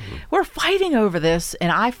shower, and we're fighting over this.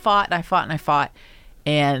 And I fought, and I fought, and I fought.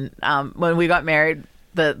 And when we got married,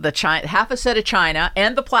 the china, half a set of china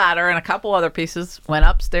and the platter and a couple other pieces went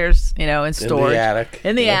upstairs, in storage.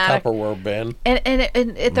 In the attic. A Tupperware bin.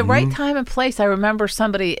 And at the right time and place, I remember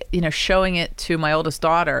somebody, showing it to my oldest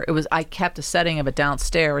daughter. I kept a setting of it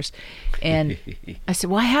downstairs, and I said,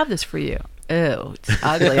 well, I have this for you. Ew, it's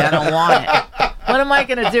ugly. I don't want it. What am I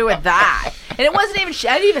going to do with that? And it wasn't even,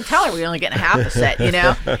 I didn't even tell her we were only getting half a set, And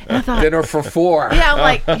I thought, dinner for 4. Yeah, I'm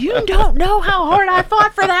like, you don't know how hard I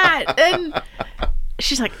fought for that. And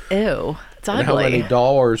she's like, ew, it's ugly. And how many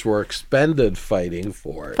dollars were expended fighting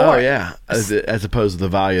for it? Oh, yeah, as opposed to the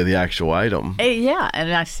value of the actual item. Yeah,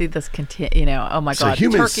 and I see this oh my God. So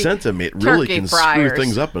human sentiment really can screw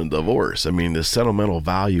things up in a divorce. I mean, the sentimental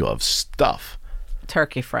value of stuff.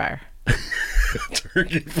 Turkey fryer.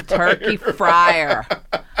 Turkey fryer.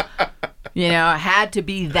 It had to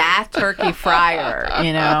be that turkey fryer,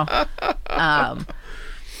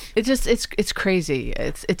 It's crazy.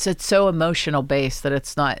 It's so emotional based that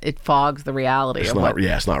it fogs the reality.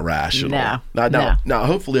 It's not rational. No. Now,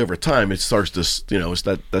 hopefully over time it starts to,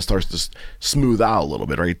 that starts to smooth out a little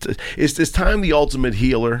bit, right? Is time the ultimate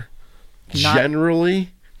healer? Generally?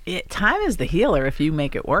 Time is the healer if you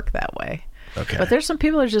make it work that way. Okay. But there's some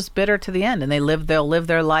people who are just bitter to the end, and they'll live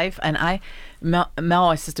their life. And Mel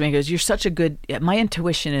always says to me, he goes, you're such a good, my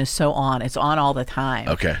intuition is so on. It's on all the time.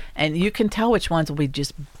 Okay. And you can tell which ones will be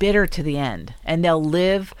just bitter to the end. And they'll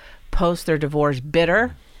live post their divorce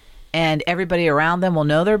bitter, and everybody around them will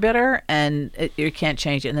know they're bitter, and you can't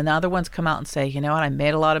change it. And then the other ones come out and say, you know what, I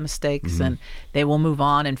made a lot of mistakes, and they will move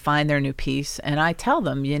on and find their new peace. And I tell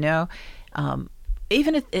them, even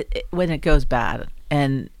if when it goes bad,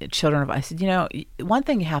 and children, I said, one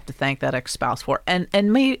thing you have to thank that ex-spouse for, and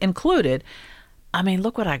me included, I mean,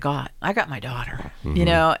 look what I got. I got my daughter.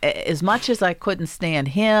 As much as I couldn't stand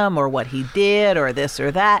him or what he did or this or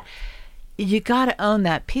that, you got to own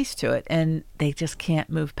that piece to it, and they just can't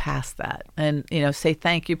move past that. And say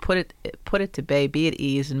thank you, put it to bay, be at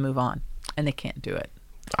ease, and move on. And they can't do it.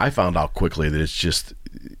 I found out quickly that it's just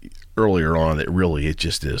earlier on that really it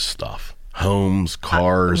just is stuff. Homes,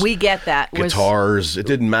 cars, we get that. Guitars. It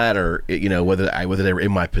didn't matter, whether they were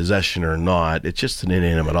in my possession or not. It's just an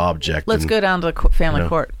inanimate object. Let's go down to the family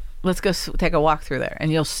court. Let's go take a walk through there,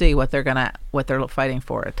 and you'll see what they're fighting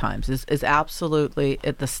for at times is absolutely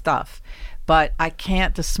the stuff. But I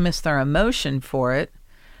can't dismiss their emotion for it.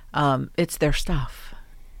 It's their stuff.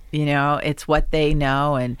 It's what they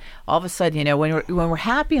know, and all of a sudden, when we're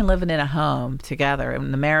happy and living in a home together,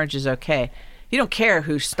 and the marriage is okay. You don't care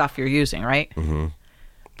whose stuff you're using, right? Mm-hmm.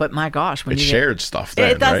 But my gosh, when it's shared stuff,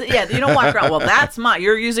 then, it doesn't. Right? Yeah, you don't walk around. Well, that's mine.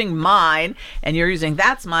 You're using mine, and you're using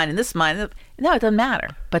that's mine, and this is mine. No, it doesn't matter.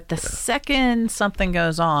 But the second something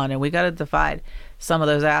goes on, and we got to divide some of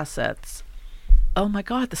those assets. Oh my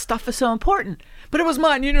God, the stuff is so important. But it was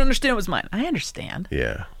mine. You didn't understand it was mine. I understand.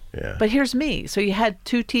 Yeah. But here's me. So you had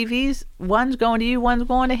 2 TVs. One's going to you. One's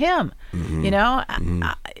going to him. Mm-hmm.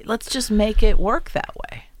 Let's just make it work that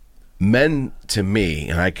way. Men, to me,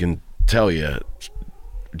 and I can tell you,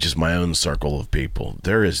 just my own circle of people,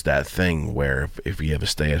 there is that thing where if you have a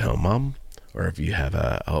stay-at-home mom, or if you have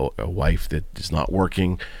a wife that is not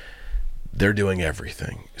working, they're doing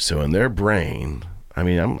everything. So in their brain, I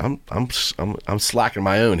mean, I'm slacking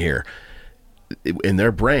my own here. In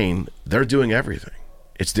their brain, they're doing everything.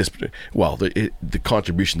 It's the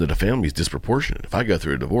contribution to the family is disproportionate. If I go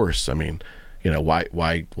through a divorce, I mean, why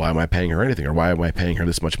am I paying her anything, or why am I paying her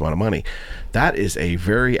this much amount of money? That is a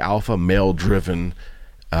very alpha male driven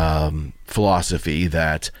philosophy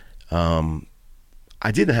that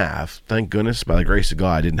I didn't have. Thank goodness, by the grace of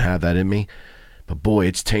God, I didn't have that in me. But boy,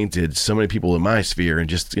 it's tainted so many people in my sphere, and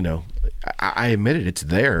just I admit it, it's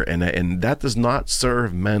there, and that does not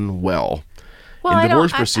serve men well. In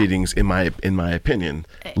divorce proceedings, in my opinion,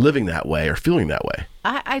 living that way or feeling that way.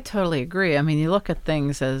 I totally agree. I mean, you look at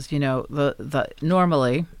things as, the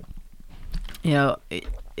normally,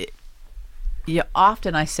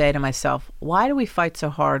 often I say to myself, why do we fight so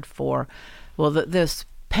hard for, this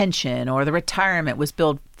pension or the retirement was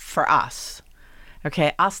built for us.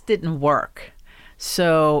 Okay, us didn't work.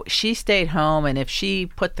 So she stayed home, and if she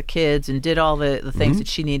put the kids and did all the things that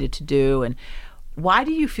she needed to do, and why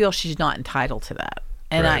do you feel she's not entitled to that?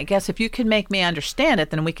 And I guess if you can make me understand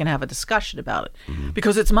it, then we can have a discussion about it.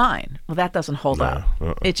 Because it's mine. Well, that doesn't hold up.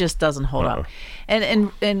 It just doesn't hold up.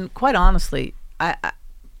 And quite honestly, I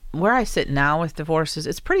where I sit now with divorces,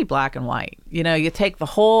 it's pretty black and white. You take the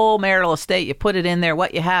whole marital estate, you put it in there,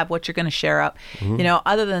 what you have, what you're going to share up.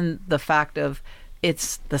 Other than the fact of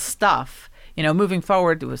it's the stuff, moving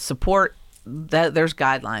forward with support, that there's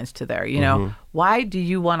guidelines to there. Why do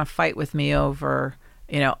you want to fight with me over,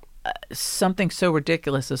 something so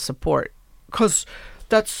ridiculous as support? Because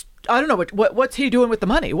that's, I don't know, what's he doing with the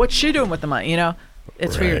money? What's she doing with the money?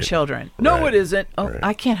 It's for your children. No, it isn't. Oh,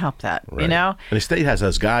 I can't help that, And the state has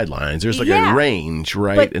those guidelines. There's like a range,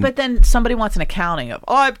 right? But then somebody wants an accounting of,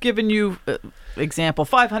 I've given you, example,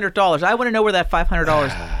 $500. I want to know where that $500 They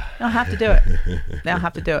don't have to do it. They don't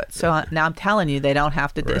have to do it. So now I'm telling you, they don't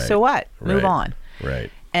have to do it. So what? Move on.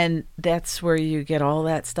 Right. And that's where you get all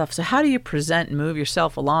that stuff. So how do you present and move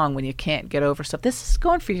yourself along when you can't get over stuff? This is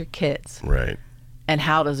going for your kids. Right. And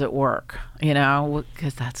how does it work?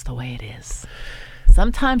 Because that's the way it is.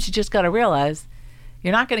 Sometimes you just got to realize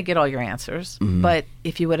you're not going to get all your answers. But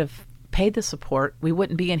if you would have paid the support, we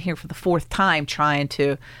wouldn't be in here for the fourth time trying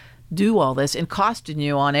to do all this and costing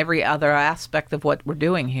you on every other aspect of what we're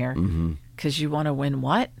doing here. Because you want to win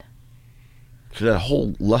what? So that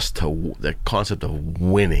whole the concept of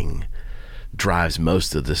winning drives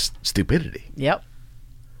most of this stupidity. Yep.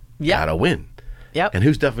 Gotta win. Yep. And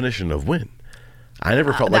whose definition of win? I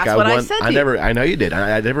never felt like I won. I know you did.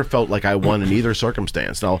 I never felt like I won in either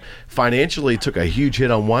circumstance. Now, financially, took a huge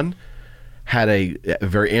hit on one. Had a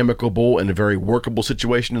very amicable and a very workable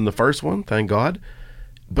situation in the first one, thank God.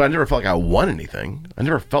 But I never felt like I won anything. I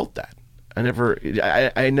never felt that. I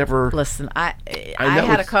never. Listen, I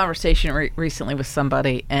had a conversation recently with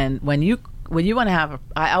somebody, and when you want to have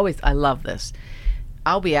I love this.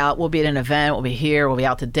 I'll be out. We'll be at an event. We'll be here. We'll be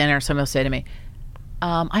out to dinner. Somebody will say to me,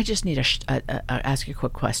 I just need ask you a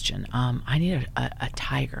quick question. I need a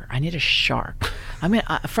tiger. I need a shark.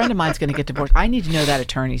 A friend of mine's going to get divorced. I need to know that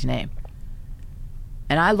attorney's name.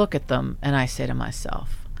 And I look at them and I say to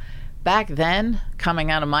myself, back then, coming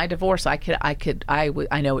out of my divorce, I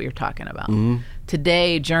know what you're talking about.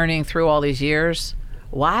 Today, journeying through all these years,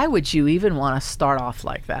 why would you even want to start off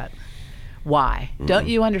like that? Why? Don't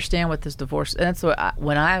you understand what this divorce? And that's what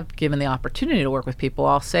when I've given the opportunity to work with people,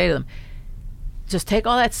 I'll say to them, just take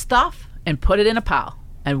all that stuff and put it in a pile,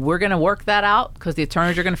 and we're going to work that out because the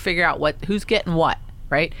attorneys are going to figure out who's getting what,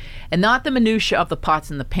 right? And not the minutia of the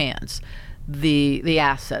pots and the pans, the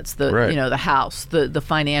assets, the house, the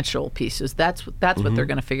financial pieces. That's what they're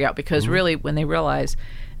going to figure out, because really when they realize,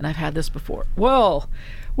 and I've had this before, well,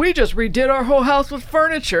 we just redid our whole house with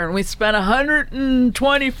furniture and we spent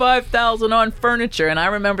 $125,000 on furniture. And I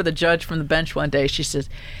remember the judge from the bench one day, she says,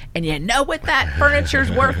 and you know what that furniture's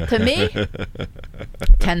worth to me?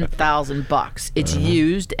 $10,000. It's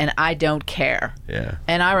used and I don't care. Yeah.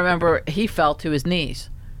 And I remember he fell to his knees.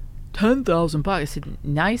 $10,000. I said,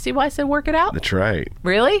 now you see why I said work it out? That's right.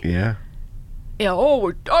 Really? Yeah. I'm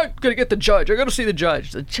going to get the judge. I got to see the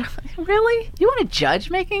judge. Really? You want a judge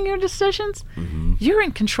making your decisions? You're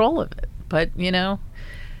in control of it. But, again.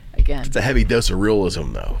 It's a heavy dose of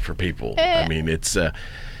realism, though, for people. I mean, it's...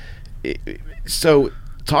 so,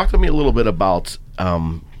 talk to me a little bit about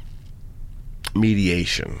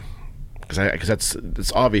mediation. Because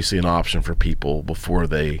that's obviously an option for people before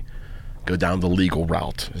they go down the legal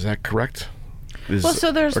route. Is that correct?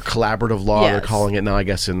 So there's or collaborative law, they're calling it now, I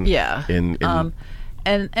guess. And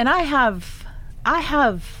I have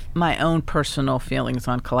my own personal feelings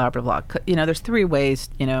on collaborative law. There's three ways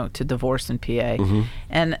to divorce in PA,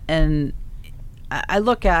 and I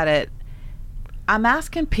look at it. I'm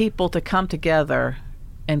asking people to come together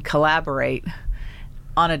and collaborate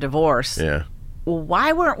on a divorce. Yeah. Well,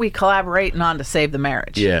 why weren't we collaborating on to save the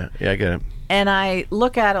marriage? Yeah, I get it. And I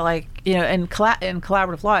look at it like, in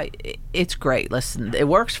collaborative law, it's great. Listen, it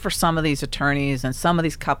works for some of these attorneys and some of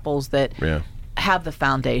these couples that have the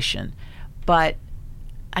foundation. But,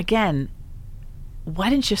 again, why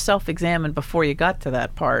didn't you self-examine before you got to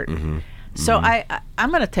that part? So I'm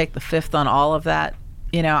going to take the fifth on all of that.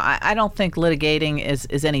 I don't think litigating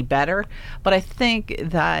is any better. But I think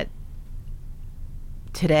that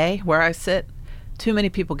today, where I sit, too many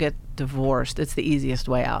people get divorced. It's the easiest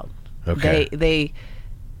way out. Okay.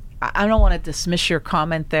 I don't want to dismiss your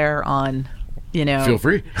comment there on, Feel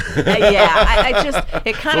free. I just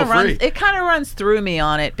it kind Feel free. of runs through me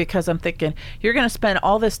on it, because I'm thinking, you're going to spend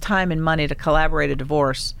all this time and money to collaborate a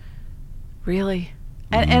divorce, really?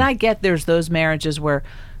 And I get there's those marriages where,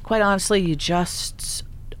 quite honestly, you just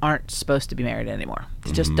aren't supposed to be married anymore.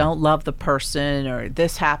 You just don't love the person, or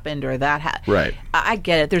this happened or that happened. Right. I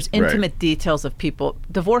get it. There's intimate details of people.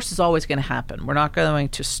 Divorce is always going to happen. We're not going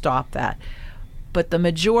to stop that. But the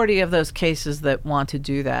majority of those cases that want to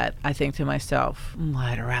do that, I think to myself,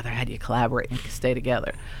 I'd rather had you collaborate and stay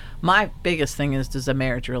together. My biggest thing is, does a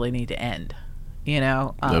marriage really need to end?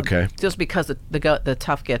 Okay. Just because the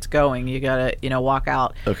tough gets going, you gotta walk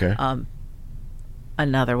out. Okay.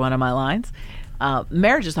 Another one of my lines.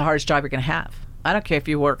 Marriage is the hardest job you're gonna have. I don't care if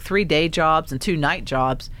you work 3 day jobs and 2 night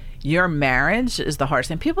jobs. Your marriage is the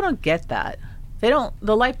hardest, and people don't get that. They don't.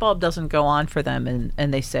 The light bulb doesn't go on for them,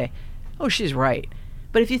 and they say, "Oh, she's right."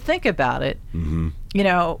 But if you think about it,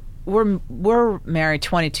 we're married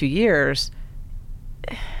 22 years.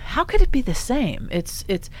 How could it be the same? It's.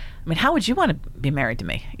 I mean, how would you want to be married to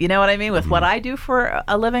me? You know what I mean? With what I do for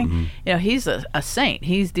a living, he's a saint.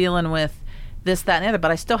 He's dealing with this, that, and the other.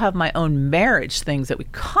 But I still have my own marriage things that we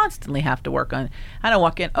constantly have to work on. I don't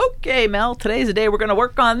walk in, okay, Mel, today's the day we're going to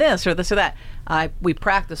work on this or this or that. We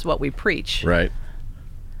practice what we preach. Right.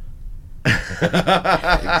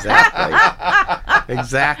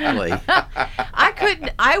 Exactly.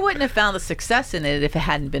 I wouldn't have found the success in it if it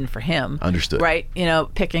hadn't been for him. Understood. Right?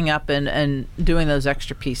 Picking up and doing those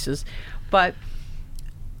extra pieces. But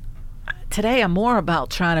today I'm more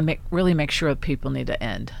about trying to really make sure that people need to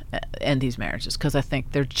end these marriages, because I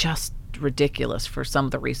think they're just ridiculous for some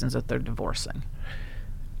of the reasons that they're divorcing.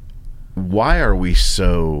 Why are we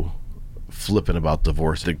so flippant about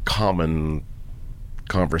divorce? The common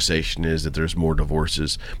conversation is that there's more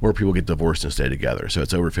divorces, more people get divorced and stay together. So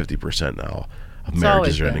it's over 50% now of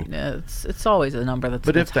marriages are ending. It's always a number that's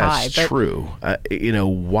But if that's true,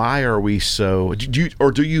 why are we so?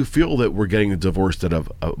 Do you feel that we're getting divorced at at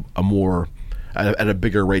a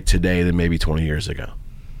bigger rate today than maybe 20 years ago?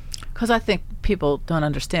 Because I think people don't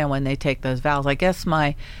understand when they take those vows. I guess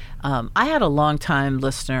I had a long-time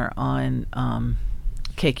listener on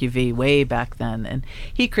KQV way back then, and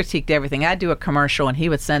he critiqued everything. I'd do a commercial and he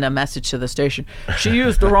would send a message to the station, she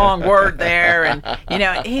used the wrong word there, and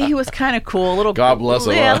he was kind of cool, a little, God bless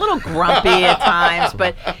him, a little grumpy at times,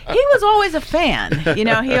 but he was always a fan. He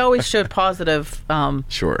always showed positive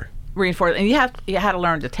sure reinforcement, and you had to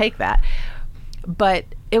learn to take that. But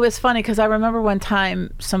it was funny because I remember one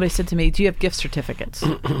time somebody said to me, do you have gift certificates?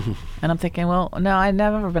 And I'm thinking, well, no, I've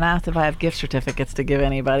never been asked if I have gift certificates to give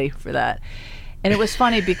anybody for that. And it was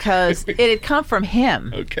funny because it had come from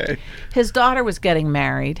him. Okay. His daughter was getting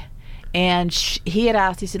married, and he had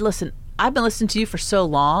asked, he said, listen, I've been listening to you for so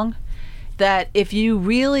long that if you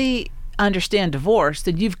really understand divorce,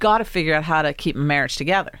 then you've got to figure out how to keep a marriage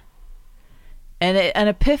together. And an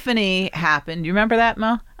epiphany happened. You remember that,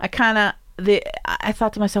 Mo? I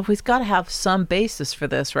thought to myself, he's got to have some basis for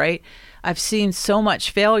this, right? I've seen so much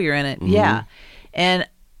failure in it. Mm-hmm. Yeah. And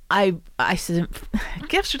I said,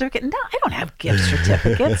 gift certificate? No, I don't have gift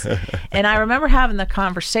certificates. And I remember having the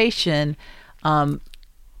conversation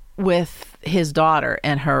with his daughter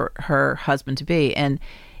and her husband-to-be. And,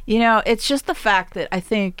 it's just the fact that I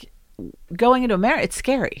think going into a marriage, it's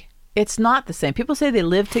scary. It's not the same. People say they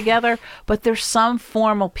live together, but there's some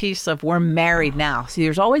formal piece of we're married now. See,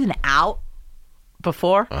 there's always an out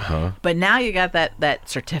before, but now you got that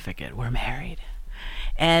certificate, we're married.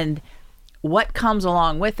 And what comes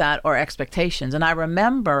along with that are expectations. And I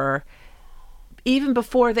remember even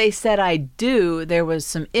before they said I do, there was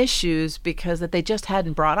some issues because that they just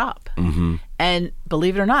hadn't brought up. Mm-hmm. And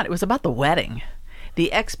believe it or not, it was about the wedding.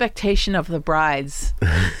 The expectation of the bride's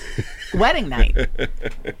wedding night.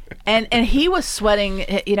 And he was sweating,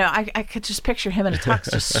 I could just picture him in a tux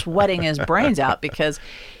just sweating his brains out because,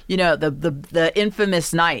 the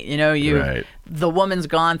infamous night, right. The woman's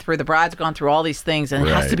gone through, the bride's gone through all these things, and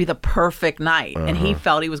it has to be the perfect night. And he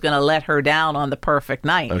felt he was going to let her down on the perfect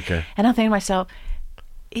night. Okay. And I'm thinking to myself,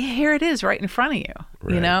 here it is right in front of you,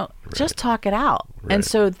 right. Just talk it out. Right. And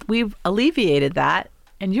so we've alleviated that,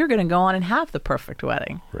 and you're going to go on and have the perfect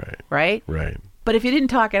wedding. Right. Right? Right. But if you didn't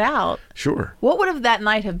talk it out, sure, what would have that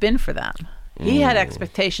night have been for them? He had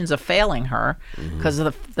expectations of failing her because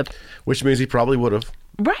of the which means he probably would have.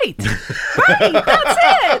 Right. That's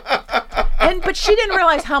it. But she didn't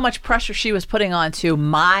realize how much pressure she was putting on to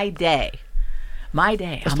my day.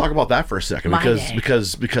 Let's talk about that for a second,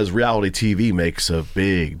 because reality TV makes a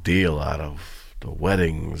big deal out of the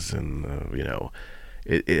weddings, and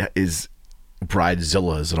it is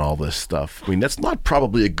Bridezillas and all this stuff. I mean, that's not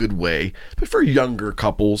probably a good way, but for younger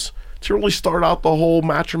couples to really start out the whole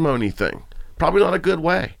matrimony thing. Probably not a good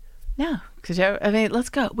way. No, because I mean, let's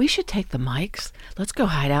go. We should take the mics. Let's go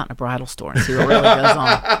hide out in a bridal store and see what really goes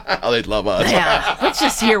on. Oh, they'd love us. Yeah, let's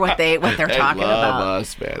just hear what they're talking about.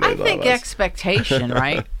 Us, man. I think expectation,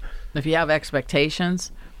 right? If you have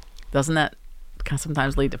expectations, doesn't that kind of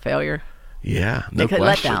sometimes lead to failure? Yeah, no Because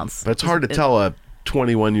question. letdowns. But it's hard to tell a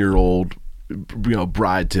 21-year-old,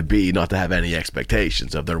 bride to be not to have any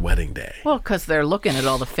expectations of their wedding day. Well, because they're looking at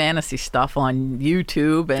all the fantasy stuff on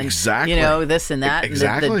YouTube and Exactly. this and that,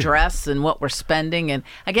 Exactly. and the dress and what we're spending. And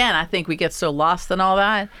again, I think we get so lost in all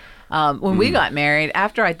that. When we got married,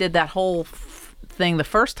 after I did that whole thing the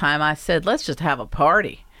first time, I said, let's just have a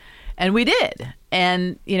party. And we did.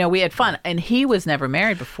 And, we had fun. And he was never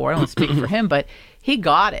married before. I don't speak for him, but he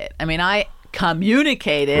got it. I mean, I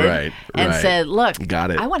communicated and said, look,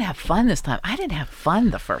 got it. I want to have fun this time. I didn't have fun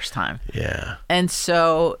the first time. Yeah. And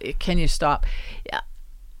so, can you stop?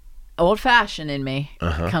 Old fashioned in me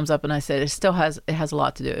comes up, and I said it has a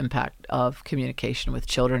lot to do impact of communication with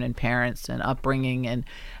children and parents and upbringing, and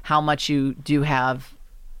how much you do have,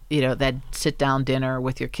 that sit down dinner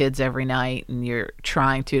with your kids every night, and you're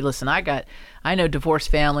trying to listen. I know divorced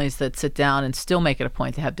families that sit down and still make it a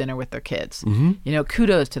point to have dinner with their kids.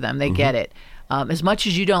 Kudos to them. They get it. As much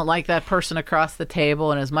as you don't like that person across the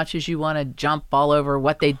table, and as much as you want to jump all over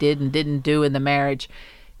what they did and didn't do in the marriage,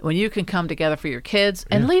 when you can come together for your kids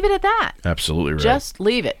and leave it at that. Absolutely right. Just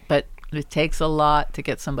leave it. But it takes a lot to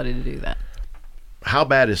get somebody to do that. How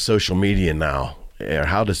bad is social media now? Or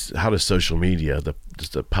how does social media,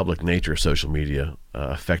 just the public nature of social media,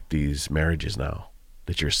 affect these marriages now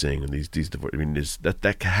that you're seeing, and these divorce? I mean,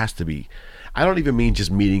 that has to be. I don't even mean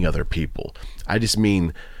just meeting other people. I just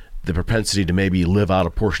mean the propensity to maybe live out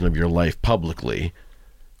a portion of your life publicly,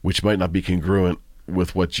 which might not be congruent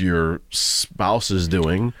with what your spouse is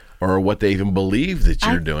doing or what they even believe that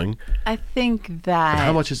you're doing. I think that. And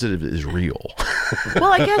how much is real?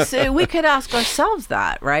 Well, I guess we could ask ourselves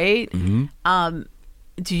that, right? Mm-hmm.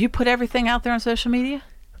 Do you put everything out there on social media?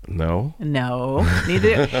 No. No,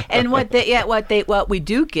 neither. And what we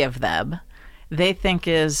do give them, they think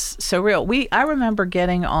is so real. I remember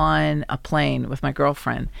getting on a plane with my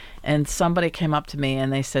girlfriend, and somebody came up to me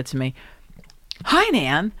and they said to me, "Hi,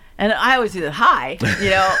 Nan." And I always do that, hi,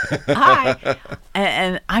 hi.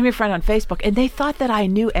 And I'm your friend on Facebook. And they thought that I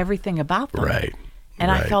knew everything about them. Right.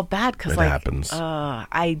 And I felt bad because, happens.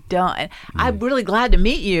 I don't. I'm really glad to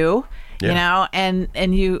meet you, and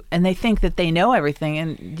they think that they know everything,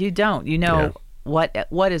 and you don't.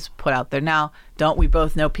 What is put out there. Now, don't we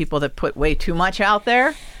both know people that put way too much out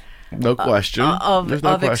there? No question. Of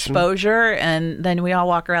exposure, and then we all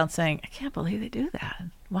walk around saying, I can't believe they do that.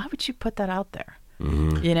 Why would you put that out there?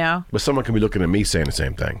 Mm-hmm. But someone can be looking at me saying the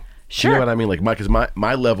same thing. Sure. You know what I mean? Like, because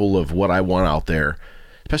my level of what I want out there,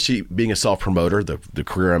 especially being a self-promoter, the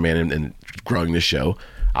career I'm in and growing this show,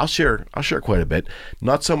 I'll share quite a bit.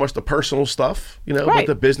 Not so much the personal stuff, but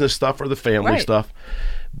the business stuff or the family stuff.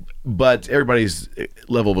 But everybody's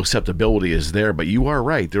level of acceptability is there. But you are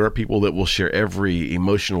right. There are people that will share every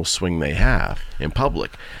emotional swing they have in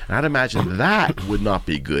public. And I'd imagine that would not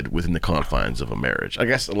be good within the confines of a marriage. I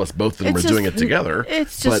guess unless both of them are doing it together.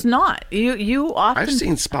 It's just not. You often... I've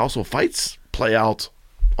seen spousal fights play out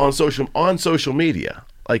on social media.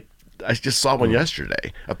 Like, I just saw one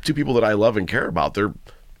yesterday of two people that I love and care about. They're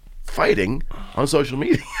fighting on social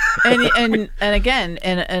media. and again,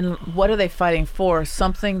 and what are they fighting for?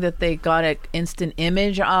 Something that they got an instant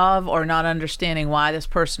image of, or not understanding why this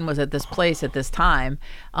person was at this place at this time,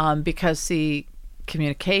 because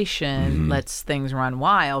communication lets things run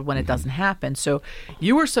wild when it doesn't happen. So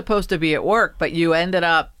you were supposed to be at work, but you ended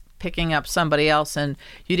up picking up somebody else, and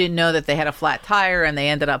you didn't know that they had a flat tire, and they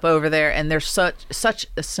ended up over there, and there's such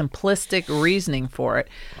a simplistic reasoning for it.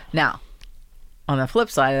 Now, on the flip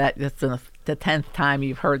side of that, that's the 10th time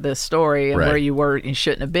you've heard this story and where you were and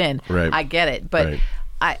shouldn't have been. Right. I get it. But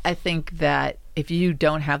I think that if you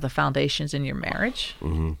don't have the foundations in your marriage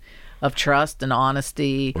of trust and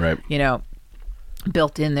honesty,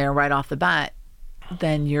 built in there right off the bat,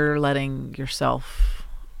 then you're letting yourself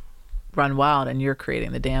run wild and you're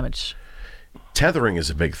creating the damage. Tethering is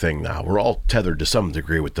a big thing now. We're all tethered to some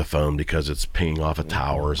degree with the phone because it's pinging off of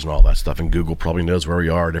towers and all that stuff. And Google probably knows where we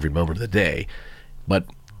are at every moment of the day. But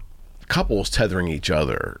couples tethering each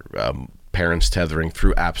other, parents tethering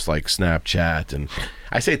through apps like Snapchat. And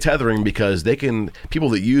I say tethering because people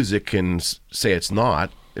that use it can say it's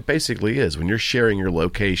not. It basically is. When you're sharing your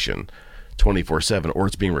location 24/7, or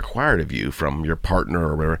it's being required of you from your partner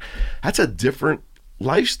or whatever, that's a different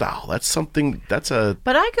lifestyle. That's something. But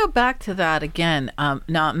I go back to that again. Now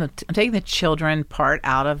I'm taking the children part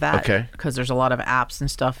out of that, Okay. because there's a lot of apps and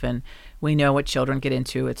stuff, and we know what children get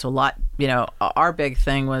into. It's a lot. Our big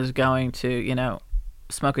thing was going to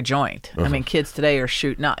smoke a joint. I mean, kids today are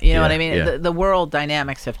shooting up. You know what I mean? Yeah. The world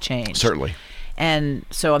dynamics have changed. Certainly. And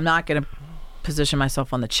so I'm not going to position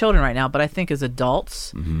myself on the children right now, but I think as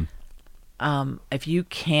adults, if you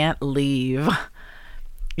can't leave,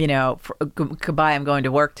 goodbye, I'm going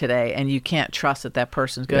to work today, and you can't trust that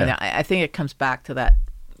person's going Yeah. I think it comes back to that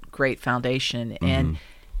great foundation. And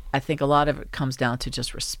I think a lot of it comes down to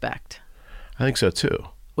just respect, I think so too.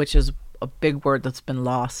 which is a big word that's been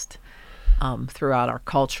lost throughout our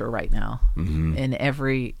culture right now in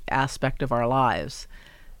every aspect of our lives.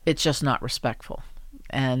 It's just not respectful.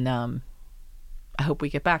 And I hope we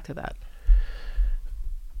get back to that.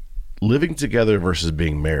 Living together versus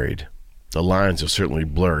being married, the lines have certainly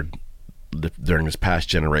blurred during this past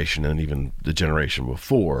generation and even the generation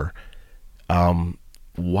before.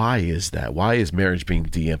 Why is that? Why is marriage being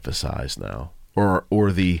de-emphasized now?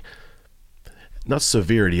 Or the, not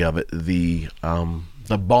severity of it, the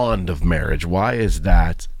bond of marriage, why is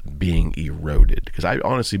that being eroded? Because I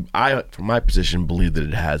honestly, from my position, believe that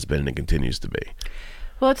it has been and it continues to be.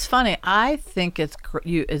 Well, it's funny. I think it's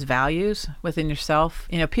values within yourself.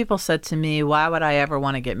 People said to me, why would I ever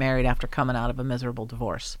want to get married after coming out of a miserable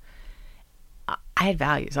divorce? I had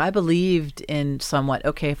values. I believed in somewhat,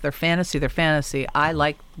 okay, if they're fantasy, they're fantasy. I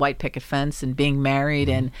like white picket fence and being married,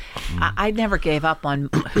 and I never gave up on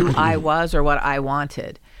who I was or what I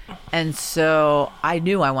wanted. And so I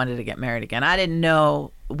knew I wanted to get married again. I didn't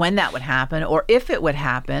know when that would happen or if it would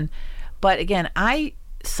happen. But again,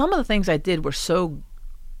 some of the things I did were so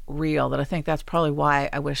real that I think that's probably why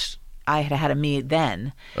I wish I had had a me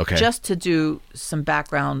then. Okay. Just to do some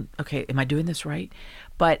background. Okay, am I doing this right?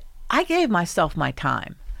 But I gave myself my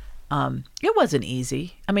time. It wasn't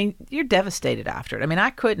easy. I mean, you're devastated after it. I mean, I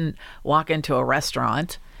couldn't walk into a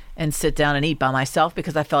restaurant and sit down and eat by myself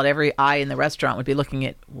because I felt every eye in the restaurant would be looking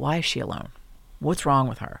at, why is she alone? What's wrong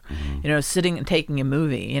with her? Sitting and taking a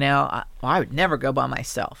movie, I would never go by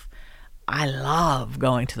myself. I love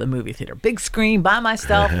going to the movie theater, big screen by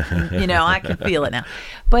myself. I can feel it now.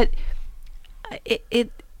 But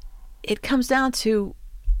it comes down to,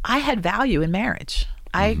 I had value in marriage.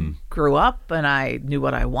 I grew up and I knew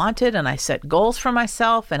what I wanted and I set goals for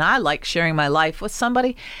myself and I like sharing my life with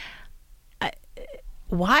somebody.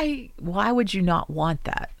 Why would you not want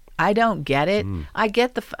that? I don't get it. I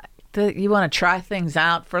get the fact that you want to try things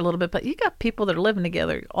out for a little bit, but you got people that are living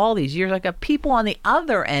together all these years. I got people on the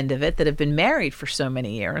other end of it that have been married for so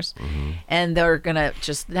many years, and they're going to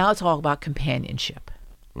now it's all about companionship.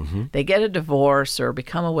 They get a divorce or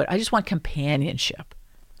become a widow. I just want companionship.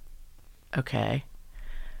 Okay,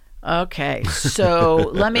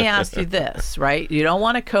 so let me ask you this, right? You don't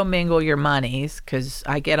want to commingle your monies, because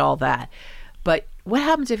I get all that. But what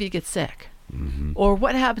happens if you get sick? Or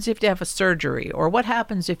what happens if you have a surgery? Or what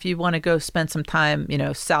happens if you want to go spend some time,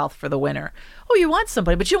 south for the winter? Oh, you want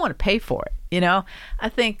somebody, but you don't want to pay for it, I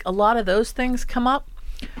think a lot of those things come up.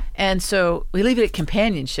 And so we leave it at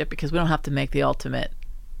companionship because we don't have to make the ultimate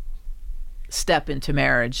step into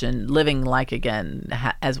marriage and living like again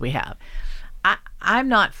as we have. I'm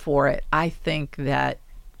not for it. I think that,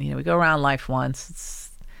 we go around life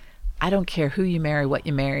once. I don't care who you marry, what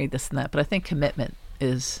you marry, this and that, but I think commitment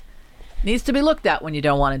needs to be looked at when you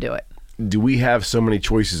don't want to do it. Do we have so many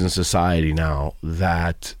choices in society now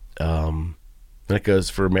that that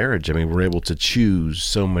goes for marriage? I mean, we're able to choose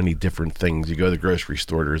so many different things. You go to the grocery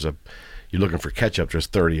store, you're looking for ketchup, there's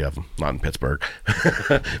 30 of them. Not in Pittsburgh.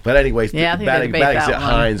 But anyways, yeah, bad example,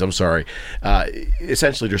 Heinz, I'm sorry.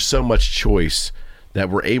 Essentially, there's so much choice that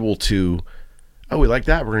we're able to, we like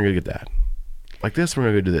that, we're going to go get that. Like this, we're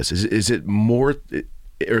going to go do this. Is it more,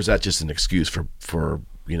 or is that just an excuse for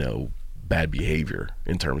bad behavior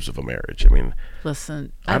in terms of a marriage? I mean,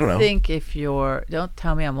 listen, I don't know. think if don't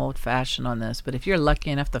tell me I'm old-fashioned on this, but if you're lucky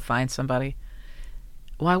enough to find somebody,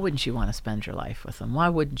 why wouldn't you want to spend your life with them? Why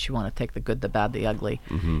wouldn't you want to take the good, the bad, the ugly?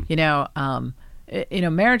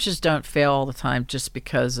 Marriages don't fail all the time just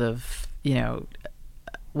because of,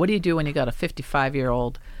 what do you do when you got a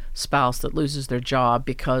 55-year-old spouse that loses their job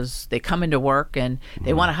because they come into work and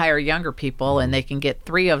they want to hire younger people and they can get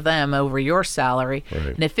 3 of them over your salary. Right.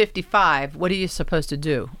 And at 55, what are you supposed to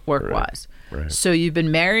do work-wise? Right. So you've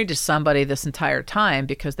been married to somebody this entire time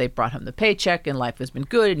because they brought home the paycheck and life has been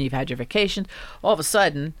good and you've had your vacations. All of a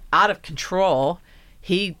sudden, out of control,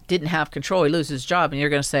 he didn't have control. He loses his job and you're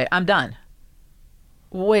going to say, I'm done.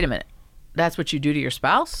 Wait a minute. That's what you do to your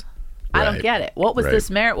spouse? I don't Right. get it. What was Right. this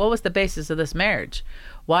marriage? What was the basis of this marriage?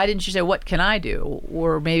 Why didn't you say, what can I do?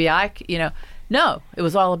 Or maybe no, it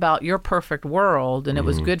was all about your perfect world and it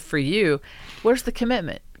was good for you. Where's the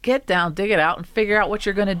commitment? Get down, dig it out, and figure out what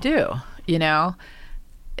you're going to do.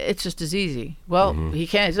 It's just as easy. Well,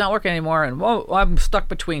 he's not working anymore, and I'm stuck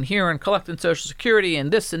between here and collecting Social Security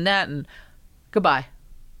and this and that, and goodbye.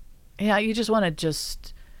 Yeah, you just want to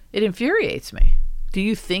it infuriates me. Do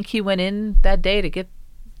you think he went in that day to get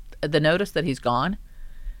the notice that he's gone?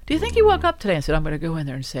 Do you think he woke up today and said, I'm going to go in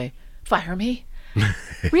there and say, fire me?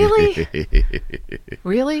 Really?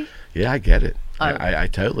 Really? Yeah, I get it. I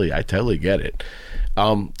totally get it.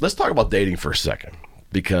 Let's talk about dating for a second,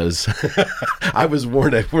 because I was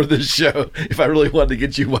warned before this show, if I really wanted to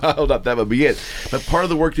get you wild up, that would be it. But part of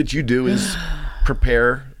the work that you do is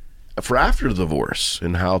prepare for after the divorce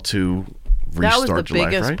and how to restart your life, right? That was the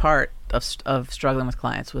biggest part of struggling with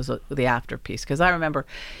clients, was the after piece. Because I remember,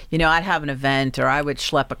 I'd have an event, or I would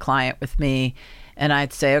schlep a client with me, and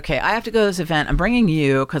I'd say, okay, I have to go to this event. I'm bringing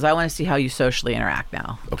you because I want to see how you socially interact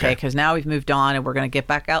now. Okay. Because now we've moved on and we're going to get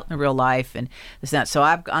back out in real life and this and that. So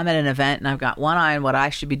I'm at an event and I've got one eye on what I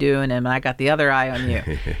should be doing and I got the other eye on you.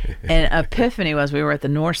 And epiphany was, we were at the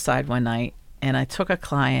North Side one night and I took a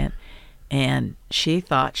client and she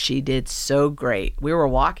thought she did so great. We were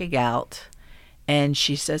walking out. And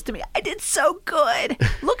she says to me, I did so good.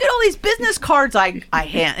 Look at all these business cards I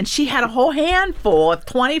hand. And she had a whole handful of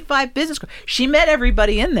 25 business cards. She met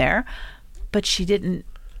everybody in there, but she didn't.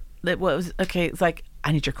 It's like,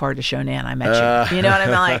 I need your card to show Nan I met you. You know what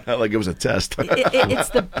I mean? Like it was a test. It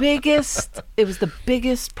was the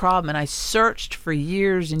biggest problem. And I searched for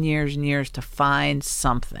years and years and years to find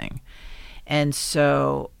something. And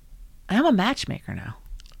so I'm a matchmaker now.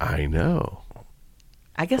 I know.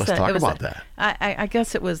 I guess Let's talk about that. I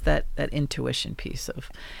guess it was that intuition piece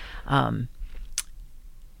of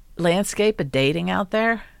landscape of dating out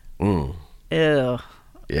there. Ew. Yeah.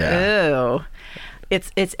 Ew.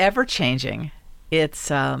 It's ever changing.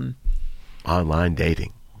 It's Online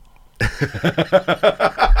dating.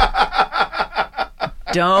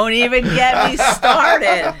 Don't even get me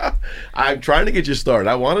started. I'm trying to get you started.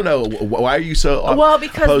 I want to know, why are you so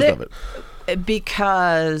opposed of it?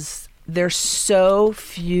 Because there's so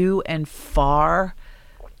few and far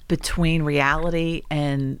between reality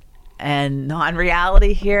and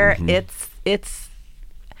non-reality here. It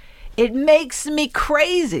makes me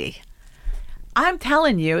crazy. I'm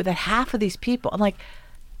telling you that half of these people, I'm like,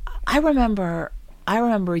 I remember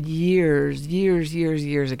years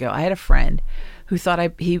ago, I had a friend who thought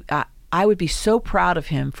I would be so proud of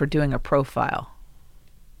him for doing a profile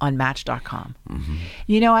on Match.com.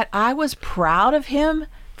 You know what? I was proud of him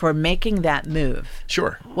for making that move.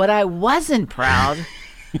 Sure. What I wasn't proud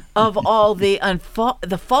of all the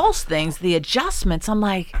false things, the adjustments. I'm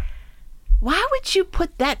like, why would you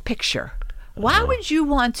put that picture? Why would you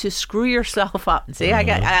want to screw yourself up and say, they're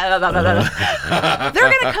going to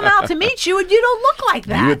come out to meet you and you don't look like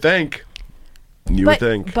that. You would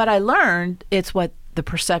think. But I learned it's what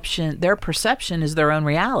their perception is their own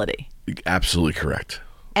reality. Absolutely correct.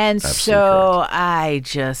 And Absolutely so correct. I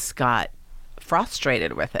just got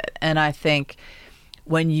frustrated with it. And I think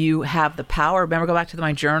when you have the power, remember, go back to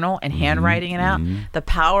my journal and handwriting it out, the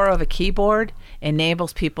power of a keyboard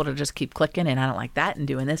enables people to just keep clicking, and I don't like that, and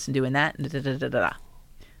doing this and doing that, and da-da-da-da-da.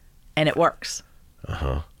 And it works.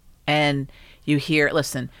 And you hear,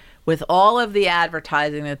 listen, with all of the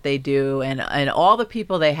advertising that they do and all the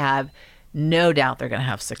people they have, no doubt they're going to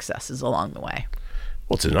have successes along the way.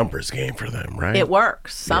 Well, it's a numbers game for them, right? It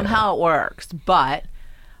works. Somehow it works. But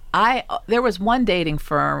there was one dating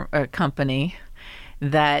firm, a company,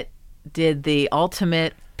 that did the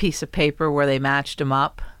ultimate piece of paper where they matched them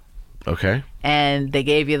up. Okay. And they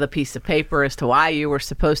gave you the piece of paper as to why you were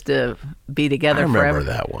supposed to be together forever. I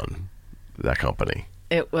remember that one, that company.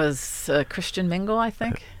 It was Christian Mingle, I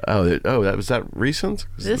think. That was that recent?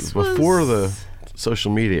 This before was... the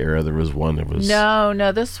social media era. There was one that was no.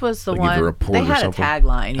 This was the one. Give a report they had or something. a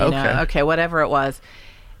tagline, you Okay. know. Okay, whatever it was.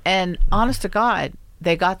 And honest to God,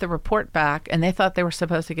 they got the report back, and they thought they were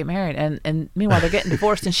supposed to get married. And meanwhile, they're getting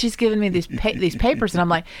divorced. And she's giving me these papers, and I'm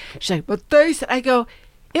like, she's like, but they said, I go,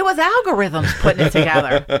 it was algorithms putting it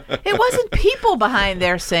together. It wasn't people behind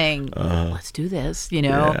there saying, let's do this, you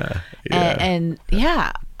know. And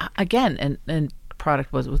again, and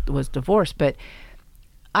product was divorce. But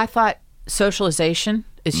I thought socialization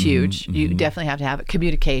is huge. You definitely have to have it.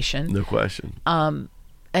 Communication. No question.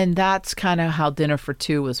 And that's kind of how Dinner for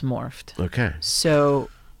Two was morphed. Okay. So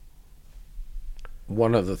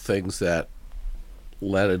one of the things that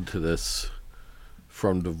led into this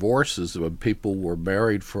from divorces, when people were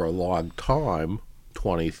married for a long time,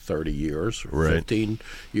 20, 30 years, or Right. 15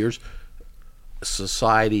 years,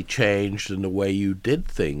 society changed and the way you did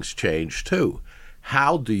things changed too.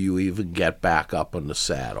 How do you even get back up in the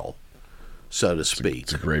saddle, so to speak?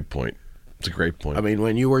 It's a great point. It's a great point. I mean,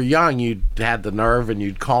 when you were young, you had the nerve and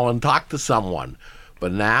you'd call and talk to someone.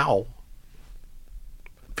 But now,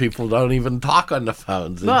 people don't even talk on the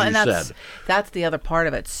phones, as Well, you and said. that's the other part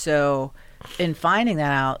of it. So, in finding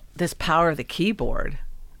that out, this power of the keyboard.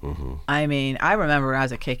 I mean, I remember when I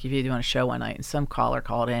was at KQV doing a show one night, and some caller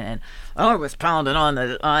called in, and I was pounding on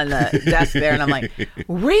the desk there, and I'm like,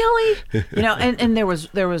 really? You know, and there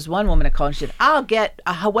was one woman that called, and she said, I'll get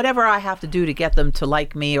whatever I have to do to get them to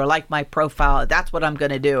like me or like my profile. That's what I'm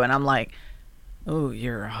going to do. And I'm like, oh,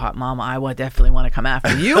 you're a hot mama. I would definitely want to come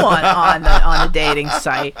after you on the dating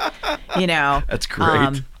site. You know, That's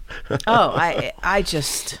great. I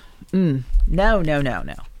just no.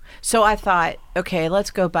 So I thought, okay,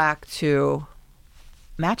 let's go back to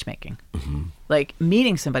matchmaking. Like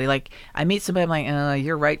meeting somebody. Like I meet somebody, I'm like,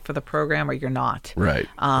 you're right for the program or you're not. right.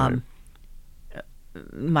 Right.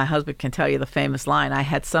 My husband can tell you the famous line. I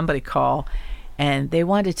had somebody call and they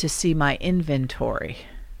wanted to see my inventory.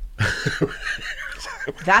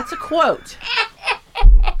 That's a quote.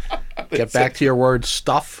 Get back to your word,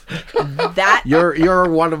 stuff. That You're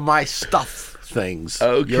one of my stuff things.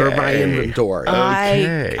 Okay. You're my inventory.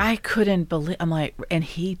 Okay. I couldn't believe. I'm like, and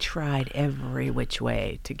he tried every which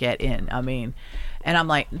way to get in. I mean, and I'm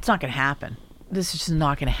like, it's not going to happen. This is just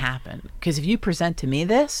not going to happen because if you present to me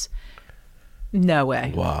this, no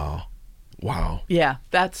way. Wow. Yeah,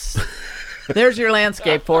 there's your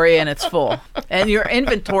landscape for you, and it's full. And your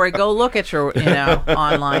inventory, go look at your,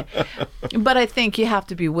 online. But I think you have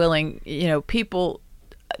to be willing. People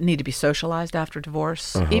need to be socialized after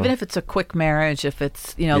divorce, even if it's a quick marriage, if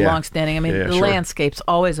it's long-standing. I mean, the sure. landscape's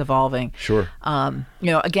always evolving. Sure.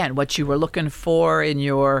 Again, what you were looking for in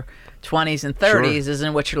your 20s and 30s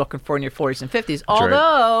isn't what you're looking for in your 40s and 50s.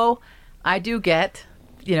 Although I do get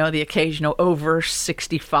the occasional over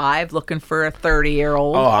 65 looking for a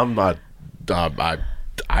 30-year-old. Oh, I'm not.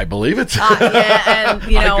 I believe it. Yeah,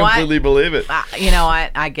 and I completely believe it.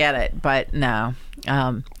 I get it, but no.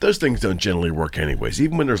 Those things don't generally work anyways,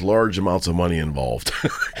 even when there's large amounts of money involved.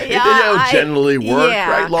 They Yeah, don't generally work,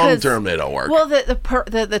 right? Long 'cause- term, they don't work. Well,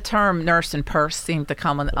 the term nurse and purse seemed to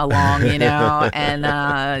come along,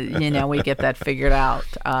 and we get that figured out.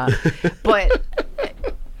 But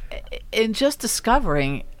in just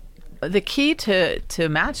discovering the key to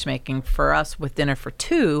matchmaking for us with Dinner for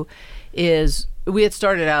Two is we had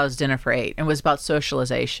started out as Dinner for Eight and it was about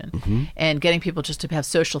socialization and getting people just to have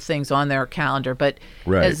social things on their calendar. But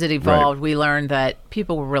Right, as it evolved, we learned that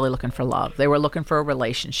people were really looking for love. They were looking for a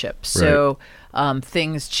relationship. So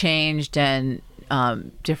things changed and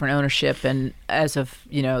different ownership. And as of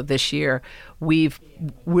this year, we've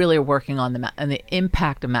really are working on the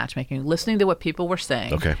impact of matchmaking, listening to what people were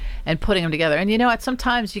saying, and putting them together. And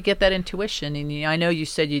sometimes you get that intuition. And I know you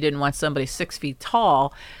said you didn't want somebody 6 feet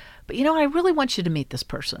tall, but I really want you to meet this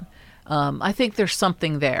person. I think there's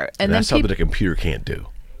something there, and that's then something a computer can't do.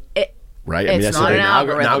 Right? It's that's not something an an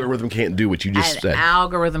algorithm. algorithm can't do what you just An said.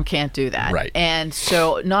 algorithm can't do that. Right. And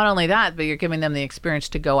so not only that, but you're giving them the experience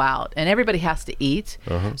to go out. And everybody has to eat.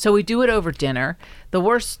 So we do it over dinner. The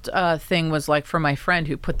worst thing was like for my friend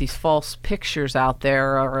who put these false pictures out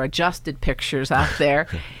there or adjusted pictures out there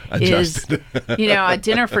is, a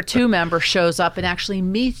Dinner for Two member shows up and actually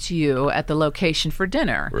meets you at the location for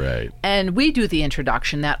dinner. Right. And we do the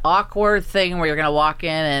introduction, that awkward thing where you're going to walk in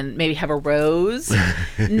and maybe have a rose.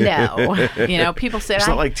 No. People said It's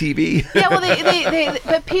not like TV. yeah, well,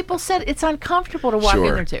 but people said it's uncomfortable to walk in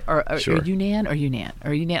there and say, are you Nan? Are you Nan?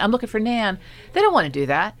 Are you Nan? I'm looking for Nan. They don't want to do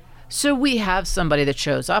that. So we have somebody that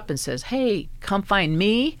shows up and says, hey, come find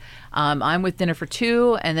me. I'm with Dinner for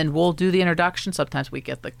Two, and then we'll do the introduction. Sometimes we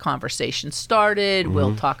get the conversation started.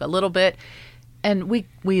 We'll talk a little bit, and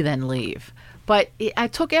we then leave. But I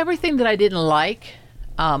took everything that I didn't like,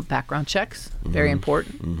 background checks, very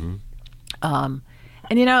important.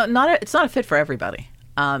 And it's not a fit for everybody.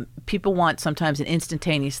 People want sometimes an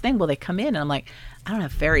instantaneous thing. Well, they come in and I'm like, I don't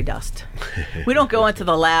have fairy dust. We don't go into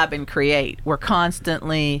the lab and create. We're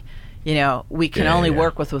constantly, we can only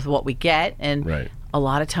work with what we get. And a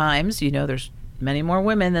lot of times, there's many more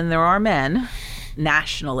women than there are men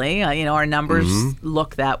nationally. Our numbers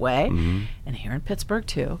look that way. And here in Pittsburgh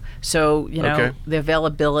too. So, the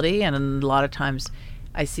availability, and a lot of times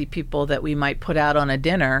I see people that we might put out on a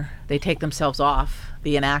dinner, they take themselves off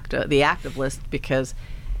the active list because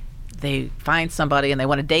they find somebody and they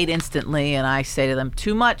want to date instantly, and I say to them,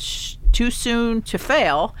 too much, too soon to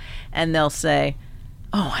fail, and they'll say,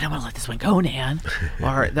 oh, I don't want to let this one go, Nan.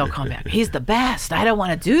 Or they'll come back, he's the best. I don't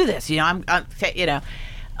want to do this. You know,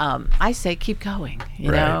 I say keep going.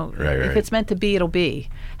 You know, if it's meant to be, it'll be.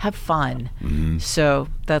 Have fun. Mm-hmm. So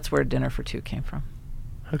that's where Dinner for Two came from.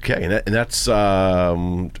 Okay, and that's out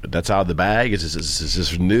of the bag. Is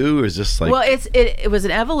this new? Is this like? Well, it was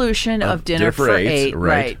an evolution of Dinner for Eight,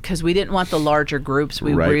 right? Because we didn't want the larger groups.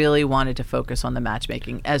 We really wanted to focus on the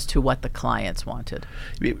matchmaking as to what the clients wanted.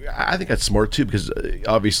 I think that's smart too, because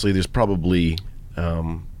obviously there's probably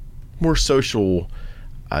more social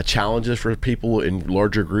challenges for people in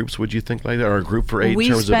larger groups. Would you think like that, or a group for eight in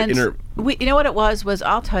terms of you know what it was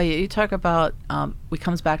I'll tell you. You talk about we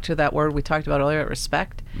comes back to that word we talked about earlier,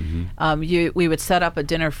 respect. Mm-hmm. We would set up a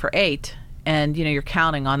dinner for eight, and you know you're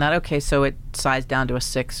counting on that. Okay, so it sized down to a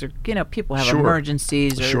 6, or you know people have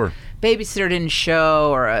emergencies, or babysitter didn't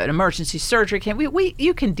show, or an emergency surgery came.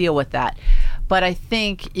 You can deal with that, but I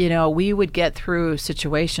think you know we would get through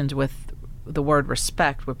situations with the word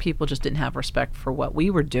respect where people just didn't have respect for what we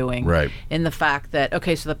were doing, in the fact that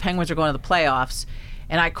okay, so the Penguins are going to the playoffs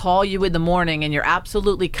and I call you in the morning and you're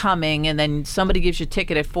absolutely coming, and then somebody gives you a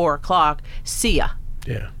ticket at 4:00, see ya.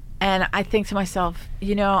 Yeah. And I think to myself,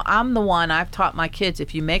 you know, I'm the one, I've taught my kids,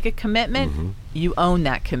 if you make a commitment, you own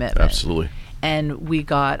that commitment. Absolutely. And we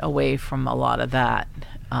got away from a lot of that,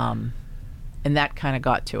 and that kind of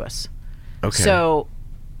got to us. Okay. So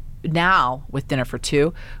now with Dinner for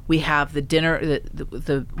Two, we have the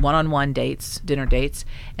the one-on-one dates, dinner dates,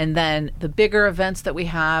 and then the bigger events that we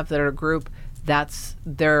have that are a group, that's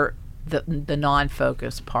the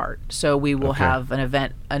non-focus part. So we will have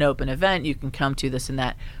an open event you can come to, this and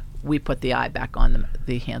that. We put the eye back on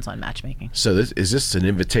the hands-on matchmaking. So is this an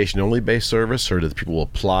invitation-only based service, or do the people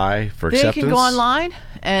apply for acceptance? They can go online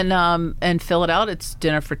and fill it out. It's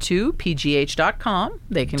dinnerfor2pgh.com.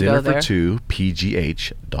 They can go there.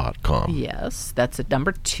 dinnerfor2pgh.com. Yes, that's at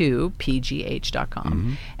number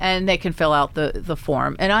 2pgh.com, and they can fill out the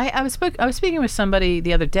form. And I was speaking with somebody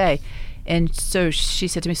the other day. And so she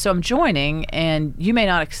said to me, so I'm joining, and you may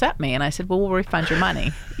not accept me. And I said, well, we'll refund your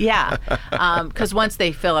money. Yeah. Because once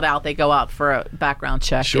they fill it out, they go out for a background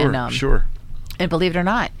check. Sure. And believe it or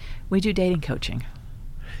not, we do dating coaching.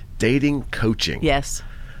 Dating coaching? Yes.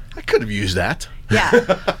 I could have used that. Yeah.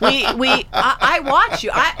 I watch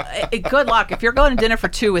you. Good luck. If you're going to Dinner for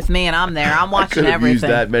Two with me and I'm there, I'm watching everything. I could have used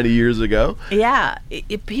that many years ago. Yeah.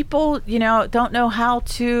 People, you know, don't know how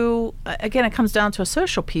to, again, it comes down to a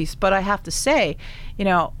social piece, but I have to say, you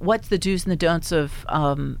know, what's the do's and the don'ts of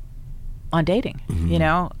on dating? You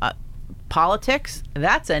know, politics,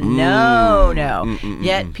 that's a no.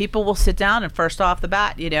 Yet people will sit down and first off the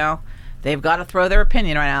bat, you know, they've got to throw their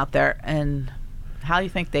opinion right out there. And how do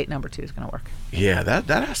you think date number 2 is going to work? Yeah, that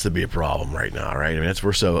has to be a problem right now, right? I mean,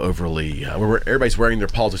 we're so overly everybody's wearing their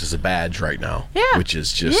politics as a badge right now. Yeah, which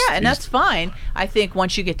is just and that's fine. I think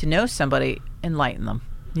once you get to know somebody, enlighten them,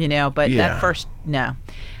 you know. But that first, no.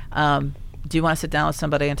 Do you want to sit down with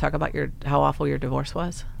somebody and talk about how awful your divorce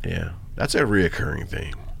was? Yeah, that's a reoccurring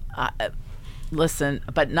theme. Listen,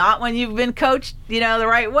 but not when you've been coached, you know, the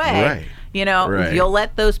right way. Right. You know, you'll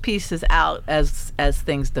let those pieces out as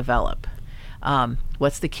things develop.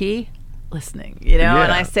 What's the key? Listening, you know. And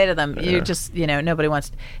I say to them, you just, you know, nobody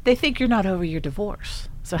wants, they think you're not over your divorce,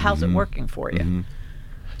 so how's it working for you?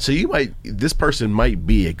 So this person might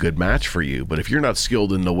be a good match for you, but if you're not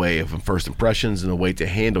skilled in the way of first impressions and the way to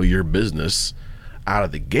handle your business out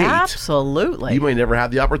of the gate, absolutely, you may never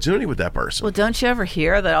have the opportunity with that person. Well, don't you ever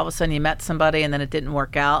hear that all of a sudden you met somebody and then it didn't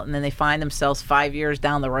work out, and then they find themselves 5 years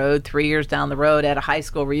down the road, 3 years down the road at a high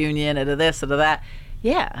school reunion, at a this, at a that?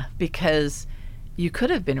 Yeah, because you could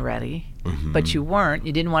have been ready, but you weren't.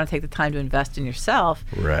 You didn't want to take the time to invest in yourself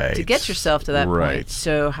to get yourself to that point.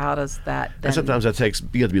 So how does that then... And sometimes that takes,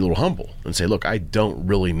 you have to be a little humble and say, look, I don't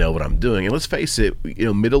really know what I'm doing. And let's face it, you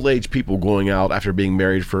know, middle-aged people going out after being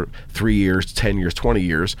married for 3 years, 10 years, 20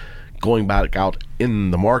 years, going back out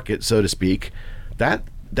in the market, so to speak,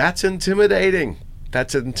 that's intimidating.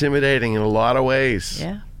 That's intimidating in a lot of ways.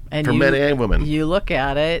 Yeah. And for men and women. You look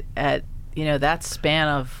at it at, you know, that span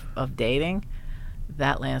of dating,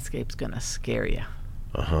 that landscape's going to scare you.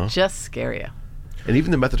 Just scare you. And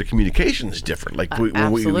even the method of communication is different. Like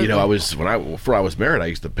when we, you know, before I was married, I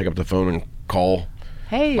used to pick up the phone and call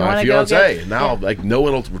my fiance. And now, like, no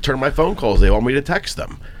one will return my phone calls. They want me to text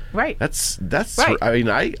them. Right. That's right. I mean,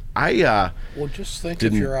 well, just think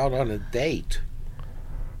if you're out on a date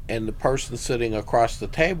and the person sitting across the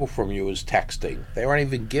table from you is texting. They aren't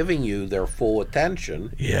even giving you their full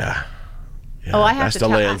attention. Yeah. That's the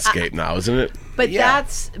landscape now, isn't it?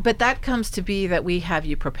 But that comes to be that we have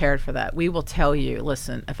you prepared for that. We will tell you,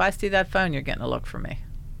 listen, if I see that phone, you're getting a look from me.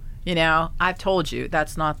 You know, I've told you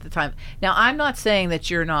that's not the time. Now, I'm not saying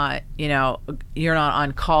that you're not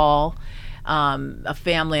on call, a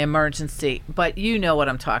family emergency, but you know what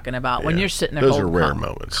I'm talking about. When you're sitting there, those are rare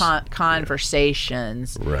moments.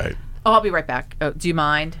 Conversations. Right. Oh, I'll be right back. Oh, do you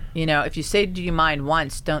mind? You know, if you say "do you mind"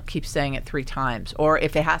 once, don't keep saying it 3 times. Or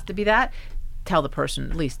if it has to be that, tell the person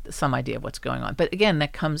at least some idea of what's going on. But again,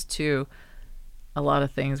 that comes to a lot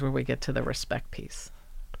of things where we get to the respect piece.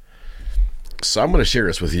 So I'm going to share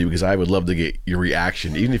this with you because I would love to get your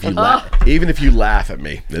reaction, even if you laugh at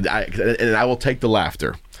me, and I will take the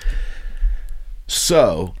laughter.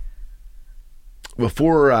 So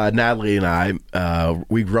before Natalie and I,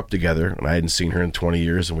 we grew up together, and I hadn't seen her in 20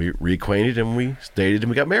 years, and we reacquainted, and we dated,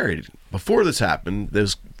 and we got married. Before this happened,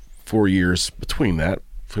 there's 4 years between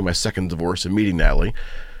my second divorce and meeting Natalie.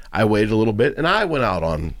 I waited a little bit, and I went out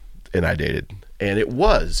and I dated, and it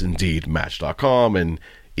was indeed Match.com and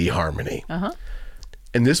eHarmony.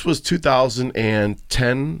 And this was 2009,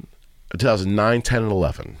 10, and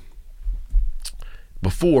 11.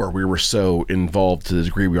 Before we were so involved to the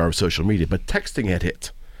degree we are with social media, but texting had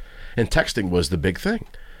hit. And texting was the big thing.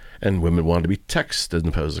 And women wanted to be texted as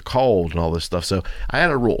opposed to called and all this stuff. So I had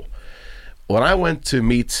a rule. When I went to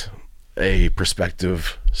meet a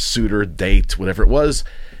prospective suitor, date, whatever it was,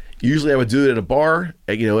 usually I would do it at a bar,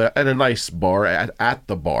 at a nice bar, at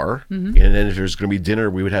the bar. And then if there's going to be dinner,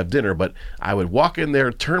 we would have dinner. But I would walk in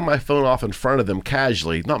there, turn my phone off in front of them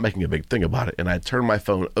casually, not making a big thing about it, and I'd turn my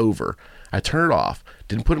phone over. I turned it off,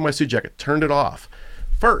 didn't put it in my suit jacket, turned it off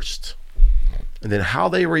first. And then how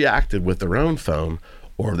they reacted with their own phone,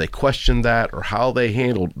 or they questioned that, or how they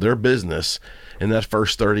handled their business in that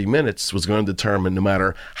first 30 minutes was going to determine, no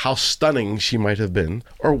matter how stunning she might have been,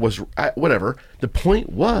 or was whatever. The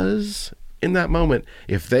point was, in that moment,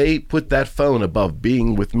 if they put that phone above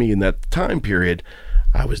being with me in that time period,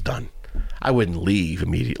 I was done. I wouldn't leave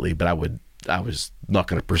immediately, but I was not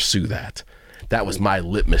going to pursue that. That was my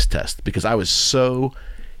litmus test, because I was so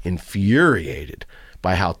infuriated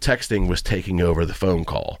by how texting was taking over the phone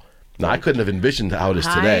call. Now, I couldn't have envisioned how it is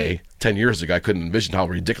today. 10 years ago, I couldn't envision how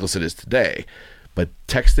ridiculous it is today. But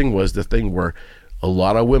texting was the thing where a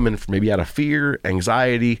lot of women, maybe out of fear,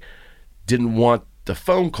 anxiety, didn't want the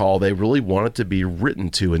phone call. They really wanted to be written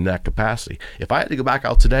to in that capacity. If I had to go back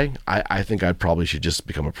out today, I think I probably should just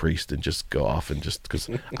become a priest and just go off and just, because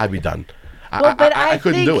I'd be done. Well, I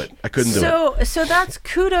couldn't do it. I couldn't do it. So that's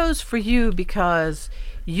kudos for you, because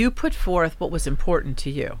you put forth what was important to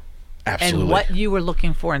you. Absolutely. And what you were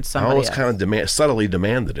looking for in somebody else. I always kind of subtly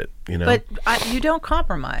demanded it, But you don't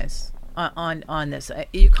compromise on this.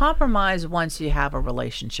 You compromise once you have a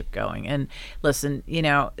relationship going. And listen,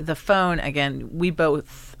 the phone, again, we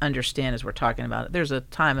both understand as we're talking about it, there's a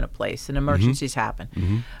time and a place, and emergencies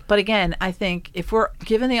happen. But again, I think if we're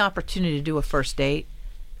given the opportunity to do a first date,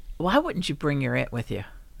 why wouldn't you bring your it with you?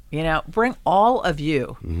 Bring all of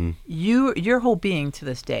you, your whole being to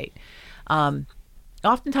this date.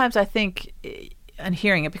 Oftentimes I think, and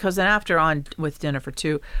hearing it, because then after on with Dinner for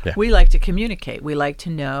Two, we like to communicate. We like to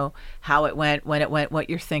know how it went, when it went, what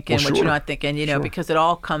you're thinking, what you're not thinking, because it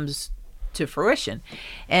all comes to fruition.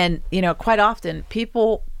 And, quite often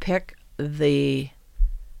people pick the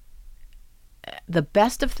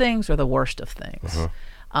best of things or the worst of things.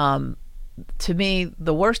 To me,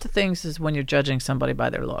 the worst of things is when you're judging somebody by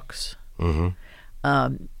their looks.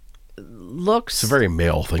 Looks. It's a very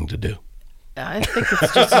male thing to do. I think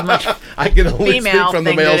it's just as much I can only speak from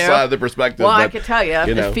the male side of the perspective. Well, I could tell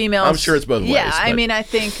you, the females. I'm sure it's both ways. Yeah, I mean, I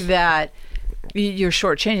think that you're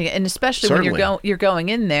shortchanging it, and especially when you're going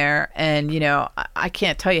in there, and I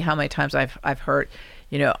can't tell you how many times I've heard,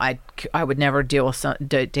 I would never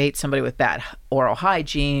date somebody with bad oral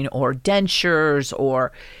hygiene or dentures,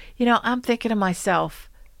 or, I'm thinking to myself,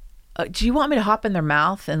 do you want me to hop in their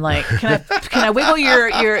mouth and can I wiggle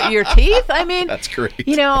your teeth? I mean, that's great.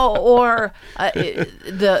 Or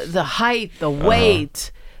the height, the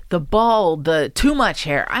weight, the bald, the too much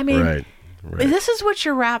hair. I mean, right. This is what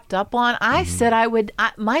you're wrapped up on. I said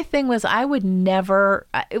my thing was I would never.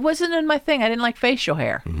 It wasn't in my thing. I didn't like facial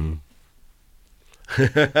hair.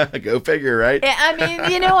 Go figure, right? I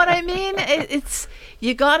mean, you know what I mean? It's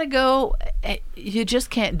you got to go. You just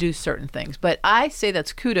can't do certain things. But I say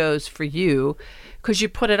that's kudos for you because you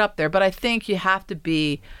put it up there. But I think you have to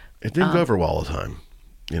be. It didn't go over well all the time.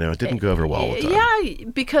 It didn't go over well all the time. Yeah,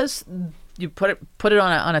 because you put it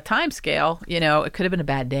on a time scale. It could have been a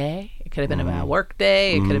bad day. It could have been a bad work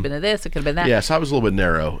day. It could have been this. It could have been that. Yes, I was a little bit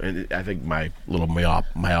narrow, and I think my little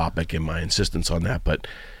myopic in my insistence on that. But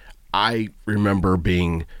I remember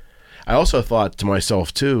I also thought to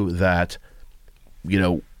myself too that,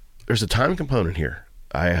 there's a time component here.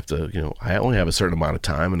 I have to, I only have a certain amount of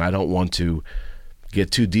time, and I don't want to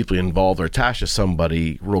get too deeply involved or attached to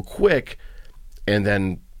somebody real quick. And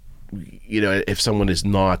then, if someone is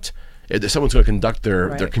not, if someone's going to conduct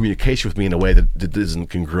their communication with me in a way that isn't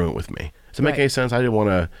congruent with me. Does it make any sense? I didn't want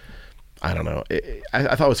to, I don't know.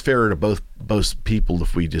 I thought it was fairer to both people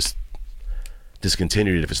if we just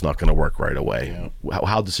discontinued it if it's not going to work right away. Yeah.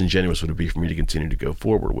 How disingenuous would it be for me to continue to go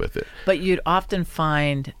forward with it? But you'd often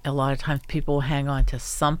find a lot of times people hang on to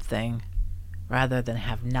something rather than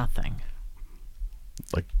have nothing.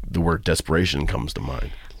 Like the word desperation comes to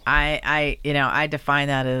mind. I define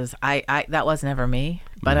that as I that wasn't ever me,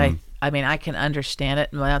 but I mean I can understand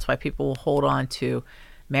it, and that's why people will hold on to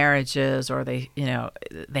marriages, or they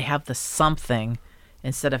have the something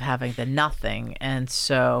instead of having the nothing, and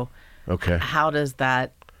so how does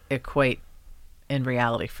that equate in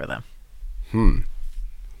reality for them?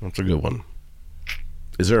 That's a good one.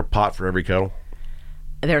 Is there a pot for every kettle?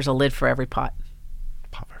 There's a lid for every pot.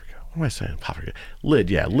 Pot for every kettle. What am I saying? Pot for every kettle. Lid,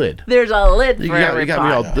 yeah, lid. There's a lid for every pot. You got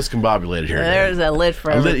me all discombobulated here. There's a lid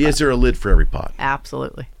for every pot. Is there a lid for every pot?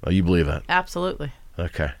 Absolutely. Oh, you believe that? Absolutely.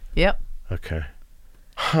 Okay. Yep. Okay.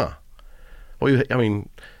 Huh. Well,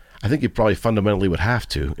 I think you probably fundamentally would have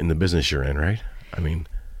to in the business you're in, right? I mean,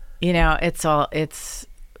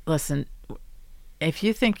 listen, if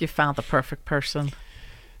you think you found the perfect person,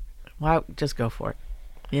 why just go for it?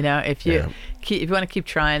 If you if you want to keep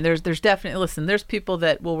trying, there's definitely, there's people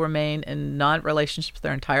that will remain in non-relationships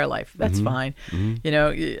their entire life. That's fine.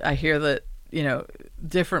 I hear that,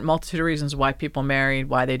 different multitude of reasons why people marry,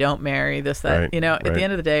 why they don't marry, this, that, at the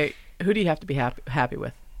end of the day, who do you have to be happy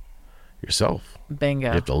with? Yourself. Bingo.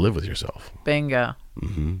 You have to live with yourself. Bingo.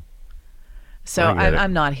 So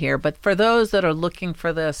I'm not here, but for those that are looking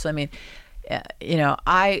for this, I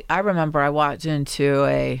remember I walked into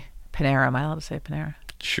a Panera. Am I allowed to say Panera?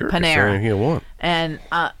 Sure. Panera. Anything you want. And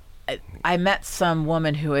I met some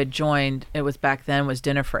woman who had joined. It was back then, was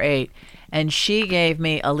Dinner for 8, and she gave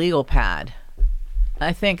me a legal pad.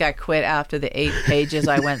 I think I quit after the 8 pages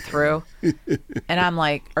I went through, and I'm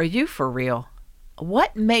like, "Are you for real?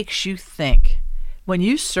 What makes you think when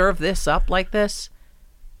you serve this up like this?"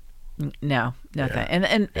 No.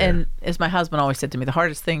 And as my husband always said to me, the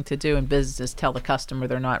hardest thing to do in business is tell the customer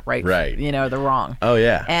they're not right. They're wrong. Oh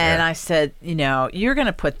yeah. And I said, you're going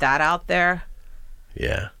to put that out there?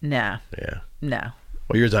 Yeah. No. Yeah. No.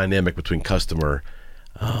 Well, your dynamic between customer,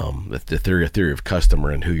 the theory of customer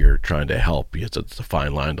and who you're trying to help, it's a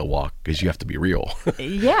fine line to walk because you have to be real.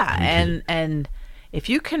 Yeah, and if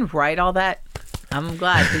you can write all that, I'm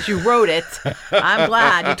glad, because you wrote it. I'm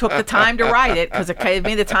glad you took the time to write it, because it gave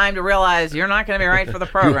me the time to realize you're not going to be right for the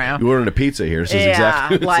program. You ordered a pizza here. This is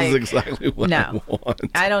exactly what I want.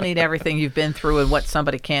 I don't need everything you've been through and what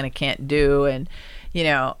somebody can and can't do, and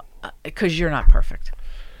because you're not perfect.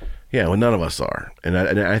 Yeah, well, none of us are, and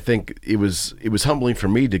I think it was humbling for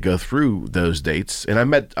me to go through those dates, and I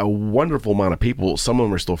met a wonderful amount of people. Some of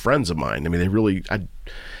them are still friends of mine. I mean, they really.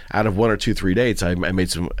 Out of 1 or 2, 3 dates, I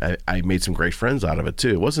made some great friends out of it too.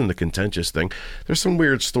 It wasn't a contentious thing. There's some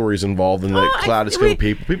weird stories involved in the kaleidoscope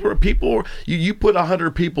people. People. You put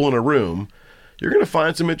 100 people in a room, you're going to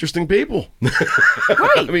find some interesting people.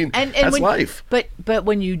 Right. I mean, and that's life. But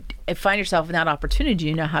when you find yourself in that opportunity,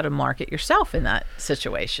 you know how to market yourself in that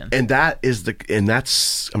situation. And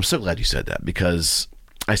that's. I'm so glad you said that, because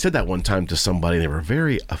I said that one time to somebody, and they were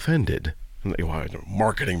very offended. And they, well,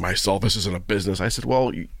 marketing myself. This isn't a business. I said,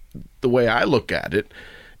 well, the way I look at it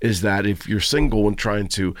is that if you're single and trying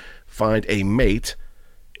to find a mate,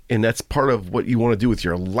 and that's part of what you want to do with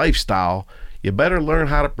your lifestyle, you better learn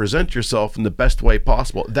how to present yourself in the best way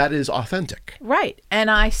possible. That is authentic. Right.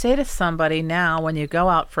 And I say to somebody now, when you go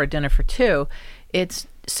out for a dinner for 2, it's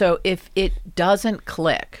so if it doesn't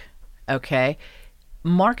click, okay,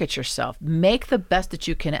 market yourself. Make the best that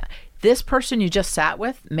you can. This person you just sat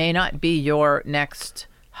with may not be your next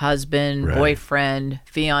husband, boyfriend,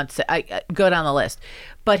 fiance. I go down the list.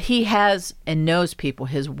 But he has and knows people,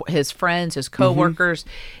 his friends, his coworkers,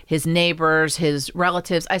 his neighbors, his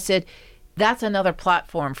relatives. I said, that's another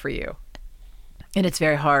platform for you. And it's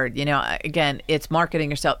very hard. Again, it's marketing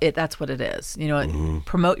yourself. That's what it is.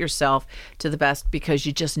 Promote yourself to the best, because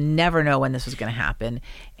you just never know when this is going to happen.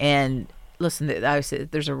 And listen, I said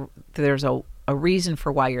there's a reason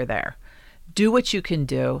for why you're there. Do what you can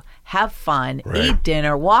do, have fun, eat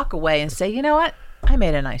dinner, walk away, and say, you know what? I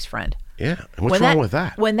made a nice friend. Yeah. And what's wrong with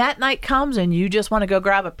that? When that night comes and you just want to go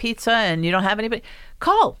grab a pizza and you don't have anybody,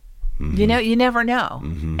 call. You never know.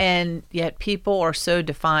 And yet people are so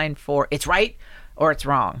defined for it's right or it's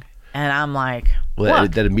wrong. And I'm like, well,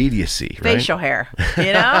 that immediacy, right? Facial hair,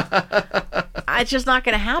 It's just not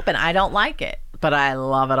going to happen. I don't like it. but I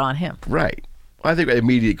love it on him. Right. I think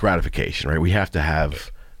immediate gratification, right? We have to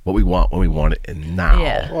have what we want when we want it and now.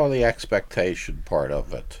 Yeah. Well, the expectation part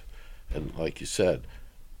of it. And like you said,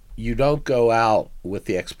 you don't go out with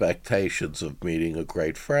the expectations of meeting a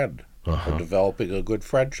great friend or developing a good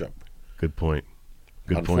friendship. Good point.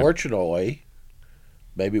 Good point. Unfortunately,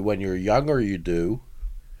 maybe when you're younger you do.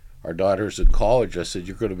 Our daughter's in college. I said,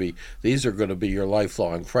 these are going to be your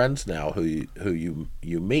lifelong friends now who you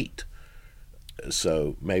meet.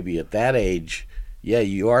 So maybe at that age, yeah,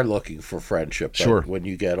 you are looking for friendship. But sure. When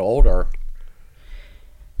you get older.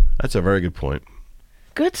 That's a very good point.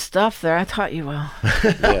 Good stuff there. I taught you well.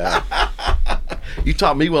 Yeah. You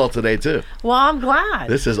taught me well today, too. Well, I'm glad.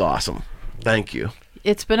 This is awesome. Thank you.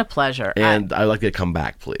 It's been a pleasure. And I'd like you to come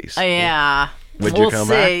back, please. Yeah. Would we'll you come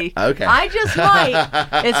see. back? Okay. I just might.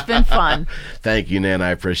 It's been fun. Thank you, Nan. I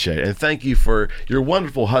appreciate it. And thank you for your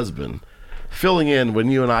wonderful husband filling in when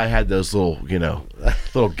you and I had those little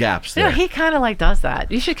gaps there. He kind of does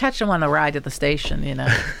that. You should catch him on the ride to the station,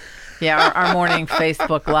 Yeah, our morning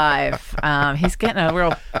Facebook Live. He's getting a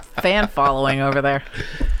real fan following over there.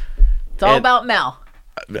 It's all about Mel.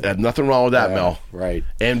 Nothing wrong with that, Mel. Right.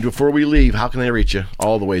 And before we leave, how can they reach you?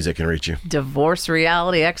 All the ways they can reach you.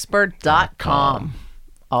 DivorceRealityExpert.com.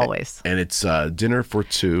 Always. And it's Dinner for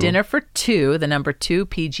Two. Dinner for Two, the number 2,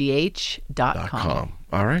 PGH.com.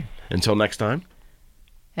 All right. Until next time.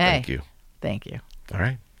 Hey. Thank you. Thank you. All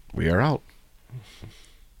right. We are out.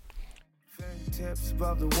 Tips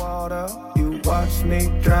above the water, you watch me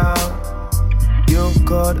drown. You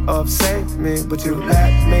could have saved me, but you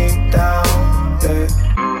let me down.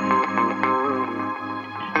 Yeah.